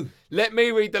 No, Let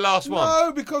me read the last one.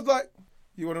 no, because like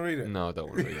you want to read it. No, I don't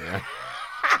want to read it now.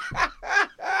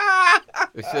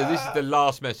 So this is the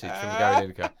last message from Gary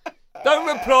Lineker. Don't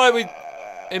reply with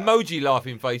emoji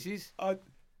laughing faces. How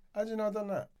do you know I've done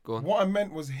that? Go on. What I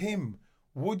meant was him.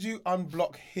 Would you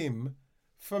unblock him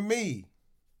for me?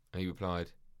 And he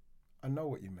replied, I know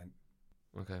what you meant.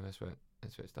 okay, that's where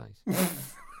it stays.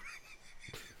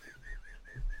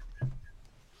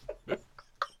 Look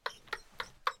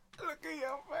at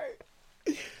your face.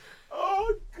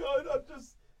 Oh God,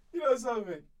 you know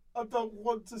something? I don't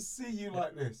want to see you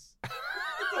like this. I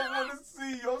don't want to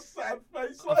see your sad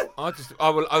face like I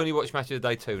will only watch Match of the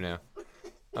Day 2 now.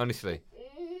 Honestly.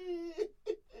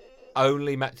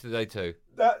 Only Match of the Day 2.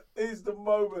 that is the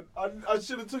moment. I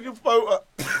should have took a photo.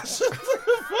 I should have took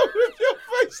a photo of your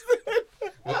face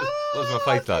then. What was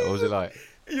my face like? What was it like?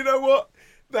 You know what?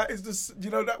 That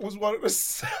was one of the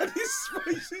saddest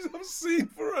faces I've seen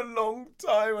for a long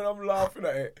time, and I'm laughing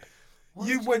at it. Why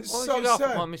You did went why did so you laugh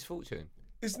sad. at my misfortune?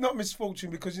 It's not misfortune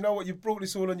because you know what? You brought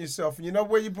this all on yourself, and you know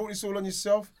where you brought this all on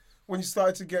yourself when you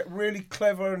started to get really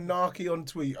clever and narky on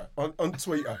Twitter. On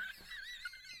Twitter.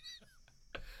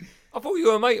 I thought you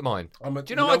were a mate of mine. Do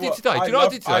you know what I did what? today? Do you know what I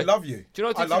did today? I love you. Do you know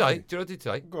what I did love today? you. Do you know what I did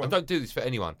today? Go I on. don't do this for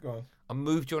anyone. Go on. I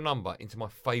moved your number into my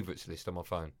favourites list on my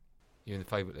phone. You're in the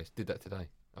favourite list. Did that today.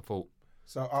 I thought,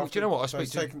 So do you know what?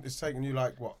 It's taken you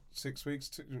like what 6 weeks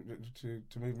to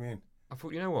move me in. I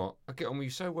thought, you know what? I get on with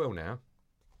you so well now.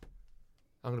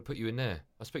 I'm going to put you in there.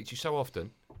 I speak to you so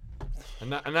often,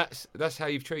 and that's how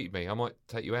you've treated me. I might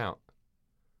take you out.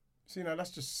 See, now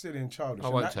that's just silly and childish. I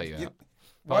and won't that- take you out.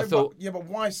 But Why, I thought- but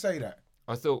why say that?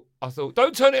 I thought,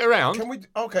 don't turn it around. Can we?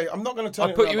 Okay, I'm not going to turn I'll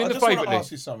it put around, you in but the I just favourite wanna list.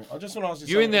 ask you something. I just want to ask you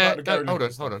You're in something. there. about the Gary Hold Lineker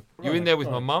on. stuff. You're in there with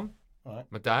Go my on. mum, All right.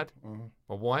 my dad, Mhm.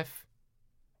 my wife,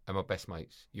 and my best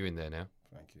mates. You're in there now,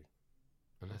 Thank you.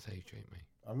 and that's how you treat me.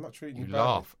 I'm not treating You you badly.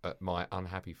 laugh at my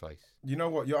unhappy face. You know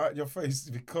what? Your face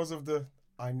because of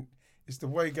it's the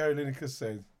way Gary Lineker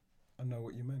said. I know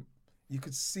what you meant. You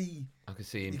could see. I could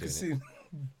see him You could doing see. it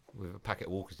with a packet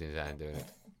of Walkers in his hand doing it.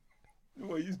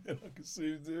 What you said, I could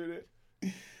see him doing it.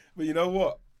 But you know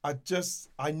what?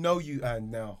 I know you,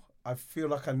 and now I feel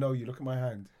like I know you. Look at my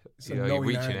hand. It's a You're knowing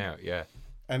reaching hand. out, yeah.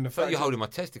 And the I felt fact you're that- holding my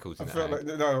testicles I in that felt hand.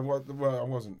 like no, I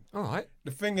wasn't. All right.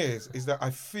 The thing is that I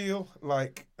feel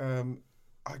like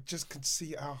I just could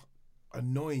see how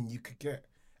annoying you could get,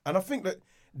 and I think that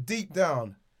deep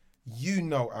down, you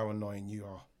know how annoying you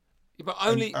are, Yeah, but and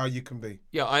only, how you can be.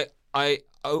 yeah, I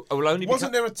will only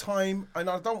Wasn't there a time, and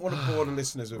I don't want to bore the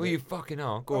listeners with Well, it. you fucking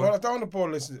are. Go Well, I on. don't want to bore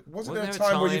the listeners. Wasn't there a there a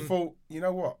time where you time- thought, you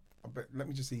know what? Let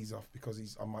me just ease off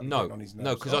because I might be No, getting on his nerves.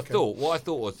 no, because Okay. what I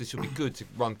thought was this would be good to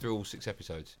run through all 6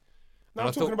 episodes. No, and I'm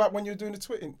I talking thought- about when you were doing the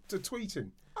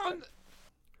tweeting.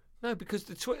 No, because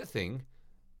the Twitter thing.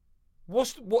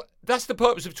 What? That's the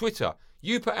purpose of Twitter.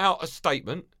 You put out a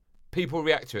statement, people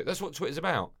react to it. That's what Twitter's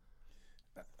about.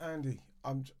 Andy,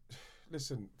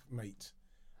 listen, mate.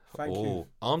 Thank you. Oh,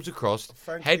 arms are crossed,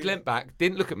 Thank head you. leant back,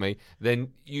 didn't look at me,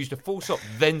 then used a full stop,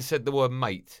 then said the word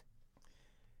mate.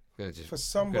 I'm gonna For I'm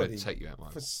somebody, gonna take you out, my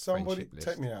for somebody, friendship list.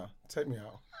 take me out. Take me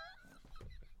out.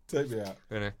 Take me out.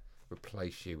 I'm gonna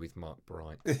replace you with Mark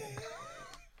Bright.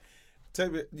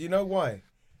 Take me. You know why?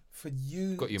 For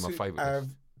you, Got you in my to favourite have,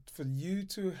 list. for you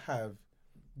to have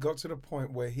got to the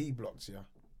point where he blocked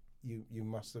you, you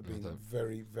must have been don't-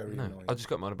 very, very No, annoying. I just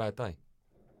got him on a bad day,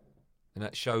 and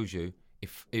that shows you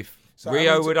if So how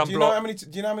Rio many would do you know how unblock. many? Do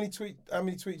you know how many tweets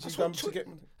That's you've done what to get?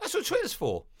 That's what Twitter's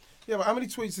for. Yeah, but how many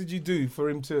tweets did you do for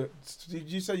him to?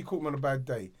 Did you say you caught him on a bad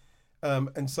day?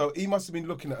 And so he must have been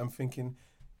looking at him thinking,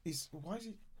 why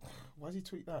does he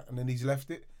tweet that? And then he's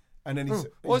left it, and then he's.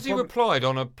 Why has he probably- replied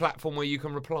on a platform where you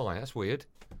can reply? That's weird.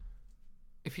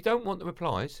 If you don't want the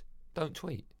replies, don't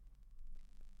tweet.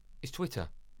 It's Twitter.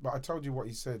 But I told you what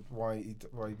he said. Why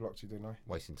he blocked you, didn't I?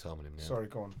 Wasting time on him now. Sorry,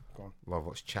 go on. Well, I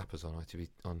watched Chappers on ITV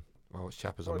on. I watched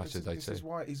Chappers on Well, Match of the Day this too. is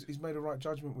why he's made a right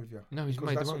judgment with you. No, he's Because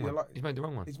made the that's wrong what one. you're like. He's made the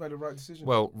wrong one. He's made a right decision.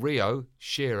 Well, Rio,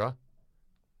 Shearer,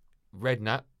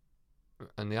 Redknapp,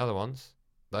 and the other ones,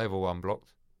 they've all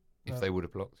unblocked. If No. they would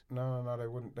have blocked. No, they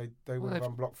wouldn't. They would have they've-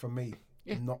 unblocked for me,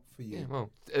 Yeah. not for you. Yeah,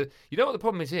 well, you know what the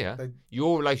problem is here? They-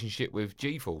 Your relationship with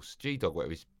G-Force, G-Dog,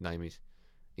 whatever his name is,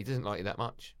 he doesn't like you that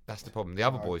much. That's the problem. The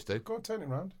other boys do. Go on, turn it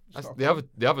round. It's That's, not a the problem.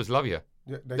 others love you.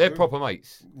 Yeah, They're do. proper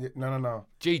mates. Yeah, no.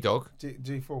 G-Dog,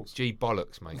 G Force.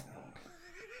 G-Bollocks, mate.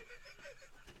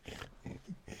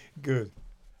 Good.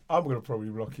 I'm gonna probably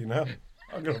block you now.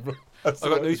 I'm gonna block. I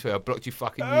got news for you. I blocked you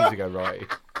fucking years ago, right?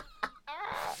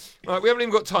 Right, we haven't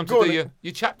even got time to Go do on.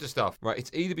 your chapter stuff. Right,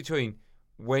 it's either between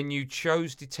when you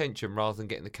chose detention rather than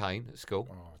getting the cane at school,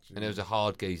 and there was a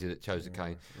hard geezer that chose the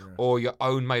cane, or your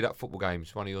own made-up football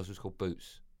games. One of yours was called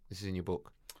Boots. This is in your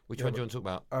book. Which one do you want to talk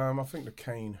about? I think the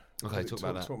cane. Okay, talk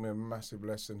about that. It taught me a massive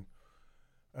lesson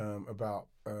about,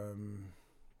 you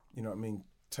know what I mean,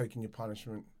 taking your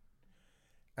punishment.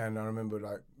 And I remember,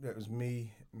 like, it was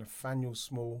me, Nathaniel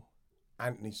Small,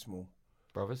 Anthony Small.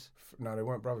 Brothers? No, they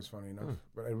weren't brothers, funny enough.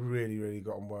 But they really, really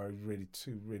got on well. Really,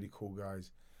 two really cool guys.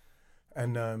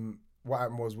 And what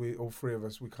happened was all three of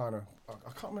us, we kind of,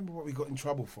 I can't remember what we got in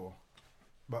trouble for,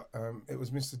 but it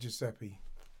was Mr. Giuseppe.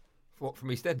 What, from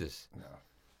EastEnders? No,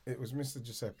 it was Mr.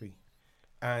 Giuseppe.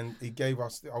 And he gave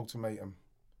us the ultimatum,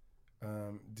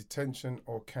 detention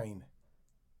or cane.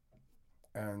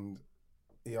 And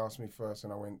he asked me first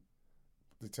and I went,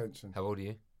 detention. How old are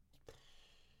you?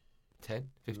 10?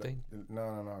 15?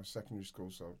 No, secondary school,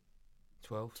 so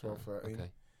 12? 13.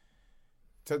 Okay.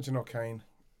 Detention or cane?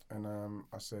 And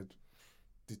I said,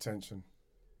 detention.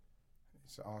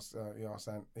 He asked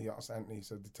Anthony, he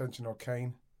said, detention or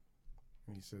cane?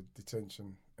 And he said,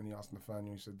 detention. And he asked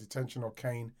Nathaniel, he said, detention or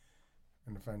cane?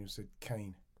 And Nathaniel said,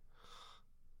 cane.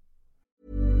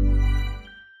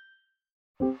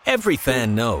 Every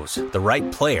fan knows the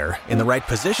right player in the right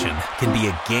position can be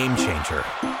a game changer.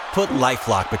 Put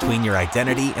LifeLock between your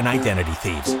identity and identity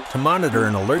thieves to monitor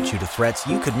and alert you to threats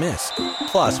you could miss.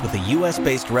 Plus, with a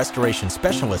U.S.-based restoration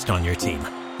specialist on your team,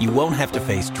 you won't have to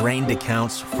face drained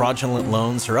accounts, fraudulent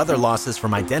loans, or other losses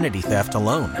from identity theft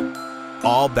alone.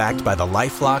 All backed by the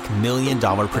LifeLock $1 Million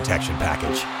Protection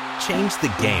Package. Change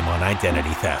the game on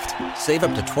identity theft. Save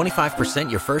up to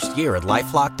 25% your first year at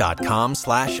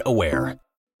LifeLock.com/aware.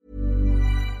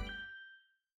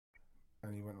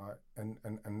 And he went like, and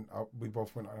we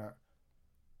both went like that.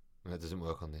 That doesn't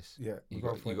work on this. Yeah, we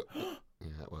both went,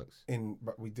 yeah, that works.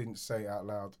 but we didn't say it out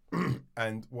loud.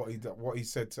 And what he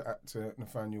said to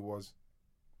Nathaniel was,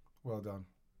 well done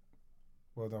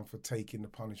for taking the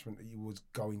punishment that you was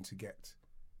going to get.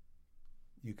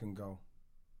 You can go.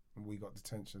 And we got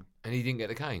detention. And he didn't get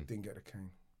the cane? Didn't get the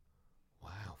cane.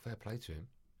 Wow, fair play to him.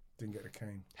 Didn't get the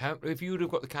cane. If you would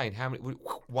have got the cane, how many?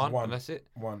 One, and that's it?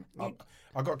 One. I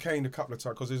got caned a couple of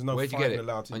times because there's no Where'd you get it?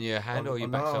 allowed to. On your hand or your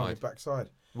backside? backside? On the backside.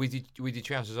 With your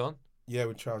trousers on? Yeah,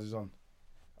 with trousers on.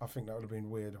 I think that would have been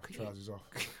weird with trousers off.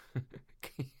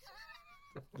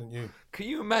 Didn't you? Can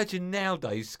you imagine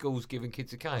nowadays schools giving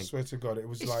kids a cane? I swear to God, it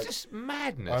was it's just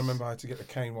madness. I remember I had to get the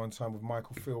cane one time with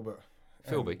Michael Filbert.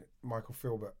 Michael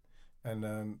Filbert.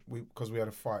 And because we had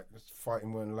a fight,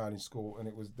 fighting weren't allowed in school,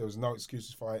 and there was no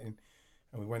excuses fighting,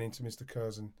 and we went into Mr.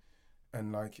 Curzon,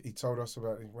 and like he told us he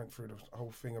went through the whole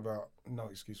thing about no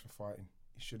excuse for fighting.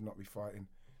 You should not be fighting,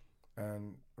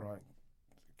 and right,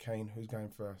 cane, who's going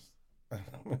first?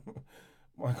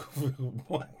 Michael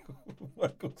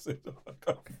said I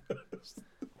go first.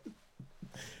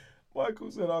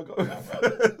 Michael said I go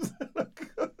first.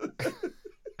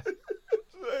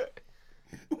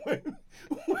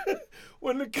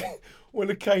 When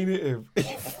the cane hit him, he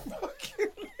fucking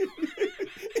hit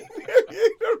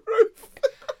the roof.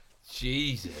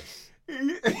 Jesus.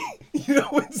 You know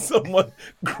when someone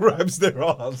grabs their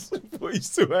ass and puts his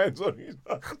two hands on his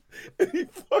ass and he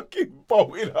fucking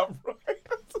bolted up right.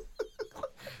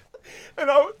 And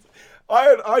I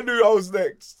knew I was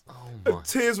next. Oh my. And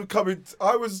tears were coming.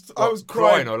 I was What,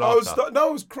 crying. crying or laughter?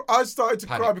 I started to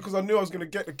Panic. cry because I knew I was going to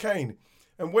get the cane.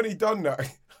 And when he done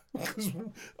that, because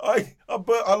I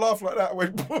laughed like that. I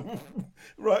went boom,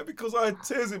 right, because I had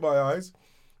tears in my eyes,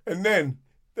 and then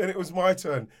it was my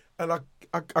turn, and I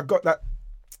got that.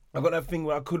 I got that thing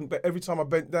where I couldn't. Every time I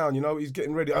bent down, you know, he's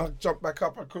getting ready. I jumped back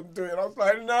up. I couldn't do it. And I was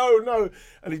like, no.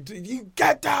 And you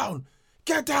get down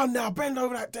now. Bend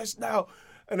over that desk now.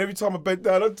 And every time I bent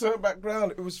down, I turned back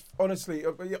round. It was honestly,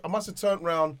 I must have turned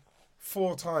round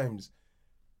 4 times,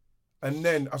 and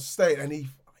then I stayed. And he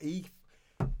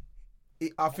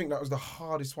I think that was the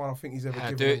hardest one I think he's ever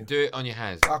given me. Do it on your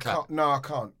hands. I can't.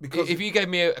 Because if you gave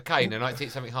me a cane and I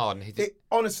hit something hard and hit it.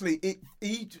 Honestly,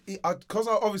 because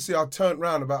I turned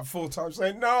round about 4 times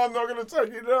saying, no, I'm not going to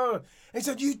take it, no. And he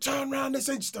said, you turn round this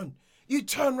instant. You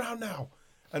turn round now.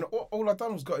 And all I've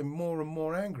done was got him more and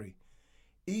more angry.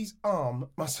 His arm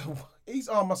must have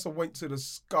went to the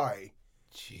sky.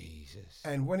 Jesus.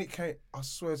 And when it came, I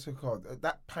swear to God,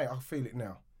 that pain, I feel it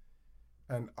now.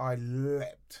 And I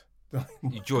leapt.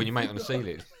 You join your mate on the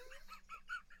ceiling.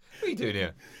 What are you doing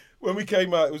here? When we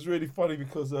came out, it was really funny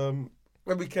because when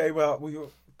we came out,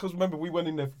 because remember we went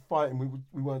in there for fighting, we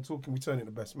weren't talking, we turned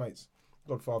into best mates.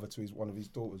 Godfather to one of his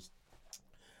daughters.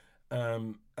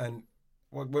 And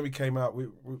when we came out, we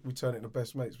turned into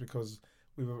best mates because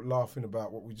we were laughing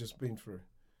about what we'd just been through,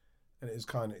 and it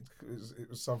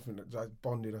was something that just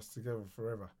bonded us together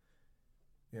forever.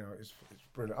 You know, it's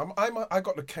brilliant. I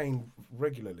got the cane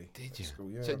regularly. Did you? At school,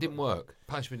 yeah. So it didn't work.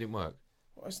 Punishment didn't work.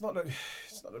 Well, it's not that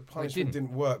punishment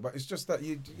didn't work, but it's just that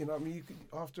you know, what I mean,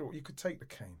 you could take the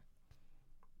cane.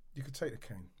 You could take the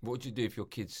cane. What would you do if your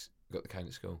kids got the cane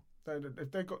at school?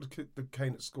 If they got the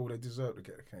cane at school, they deserve to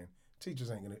get the cane.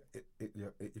 Teachers ain't gonna hit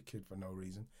your kid for no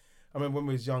reason. I mean, when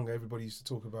we was younger, everybody used to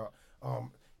talk about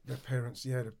their parents.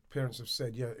 Yeah, the parents have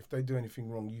said, yeah, if they do anything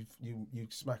wrong, you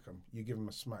smack them. You give them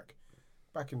a smack.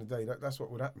 Back in the day, that's what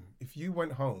would happen. If you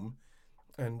went home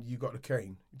and you got the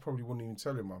cane, you probably wouldn't even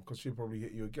tell your mum because she'd probably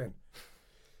hit you again.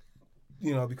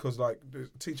 You know, because like the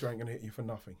teacher ain't gonna hit you for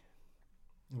nothing,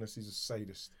 unless he's a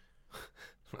sadist.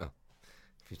 Well,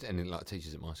 if you're anything like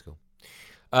teachers at my school,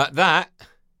 that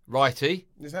righty.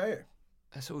 Is that it?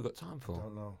 That's all we've got time for. I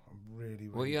don't know. I'm really.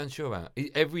 What are you unsure about?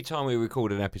 Every time we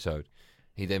record an episode,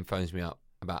 he then phones me up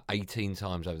about 18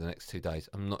 times over the next 2 days.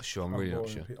 I'm not sure. I'm really not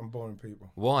sure. I'm boring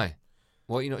people. Why?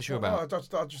 What are you not sure about? I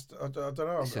don't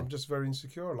know. Listen, I'm just very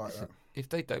insecure like that. If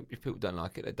people don't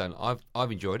like it, they don't.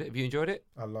 I've enjoyed it. Have you enjoyed it?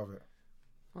 I love it.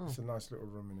 Oh. It's a nice little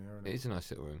room in here. Isn't it? It is a nice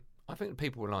little room. I think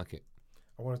people will like it.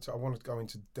 I want to go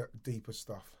into deeper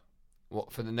stuff.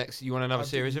 What for the next? You want another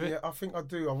series of it? Yeah, I think I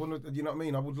do. I want to. You know what I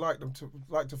mean? I would like them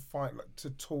to fight, to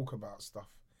talk about stuff.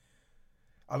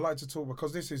 I like to talk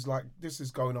because this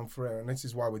is going on forever, and this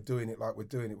is why we're doing it like we're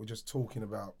doing it. We're just talking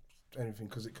about anything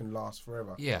because it can last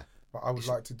forever. Yeah. But I would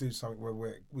like to do something where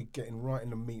we're getting right in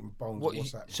the meat and bones of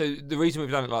what's happening. So the reason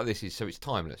we've done it like this is so it's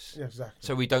timeless. Yeah, exactly.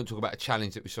 So we don't talk about a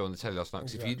challenge that we saw on the telly last night.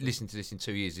 Because if you listen to this in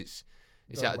 2 years, it's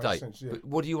out of date. Sense, yeah. But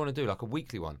what do you want to do? Like a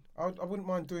weekly one? I wouldn't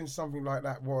mind doing something like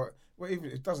that. Where even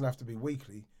it doesn't have to be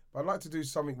weekly, but I'd like to do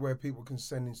something where people can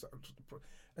send in stuff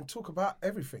and talk about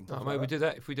everything. Oh, maybe we do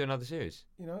that if we do another series.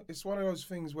 You know, it's one of those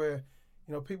things where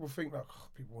people think that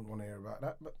people wouldn't want to hear about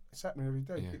that, but it's happening every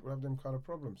day. Yeah. People have them kind of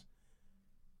problems.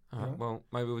 All right, well,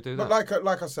 maybe we'll do that. But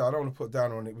like I said, I don't want to put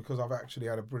down on it because I've actually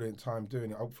had a brilliant time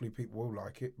doing it. Hopefully, people will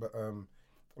like it. But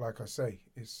like I say,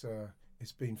 it's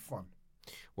been fun.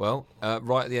 Well,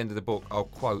 right at the end of the book, I'll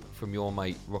quote from your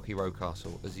mate Rocky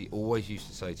Rocastle, as he always used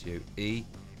to say to you, E,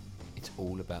 it's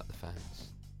all about the fans.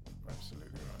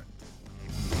 Absolutely right.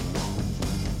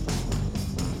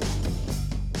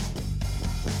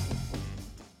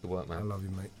 Good work, man. I love you,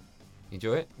 mate. You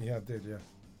enjoy it? Yeah, I did. Yeah,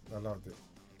 I loved it.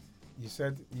 You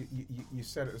said you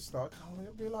said at the start, oh,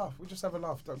 it'll be a laugh. We just have a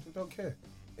laugh. Don't care.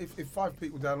 If 5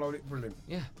 people download it, brilliant.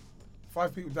 Yeah.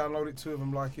 5 people download it, 2 of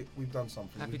them like it. We've done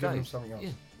something. Happy we've given them days. something else. Yeah.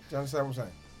 Do you understand what I'm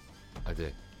saying? I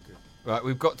do. Good. Right,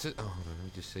 we've got to. Oh, hold on, let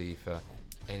me just see if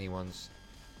anyone's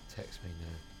text me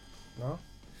now. No,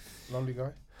 lonely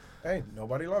guy. Hey,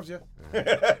 nobody loves you.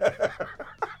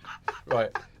 Right,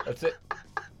 that's it.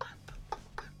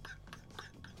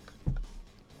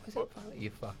 What's it funny,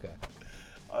 you fucker?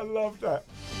 I love that.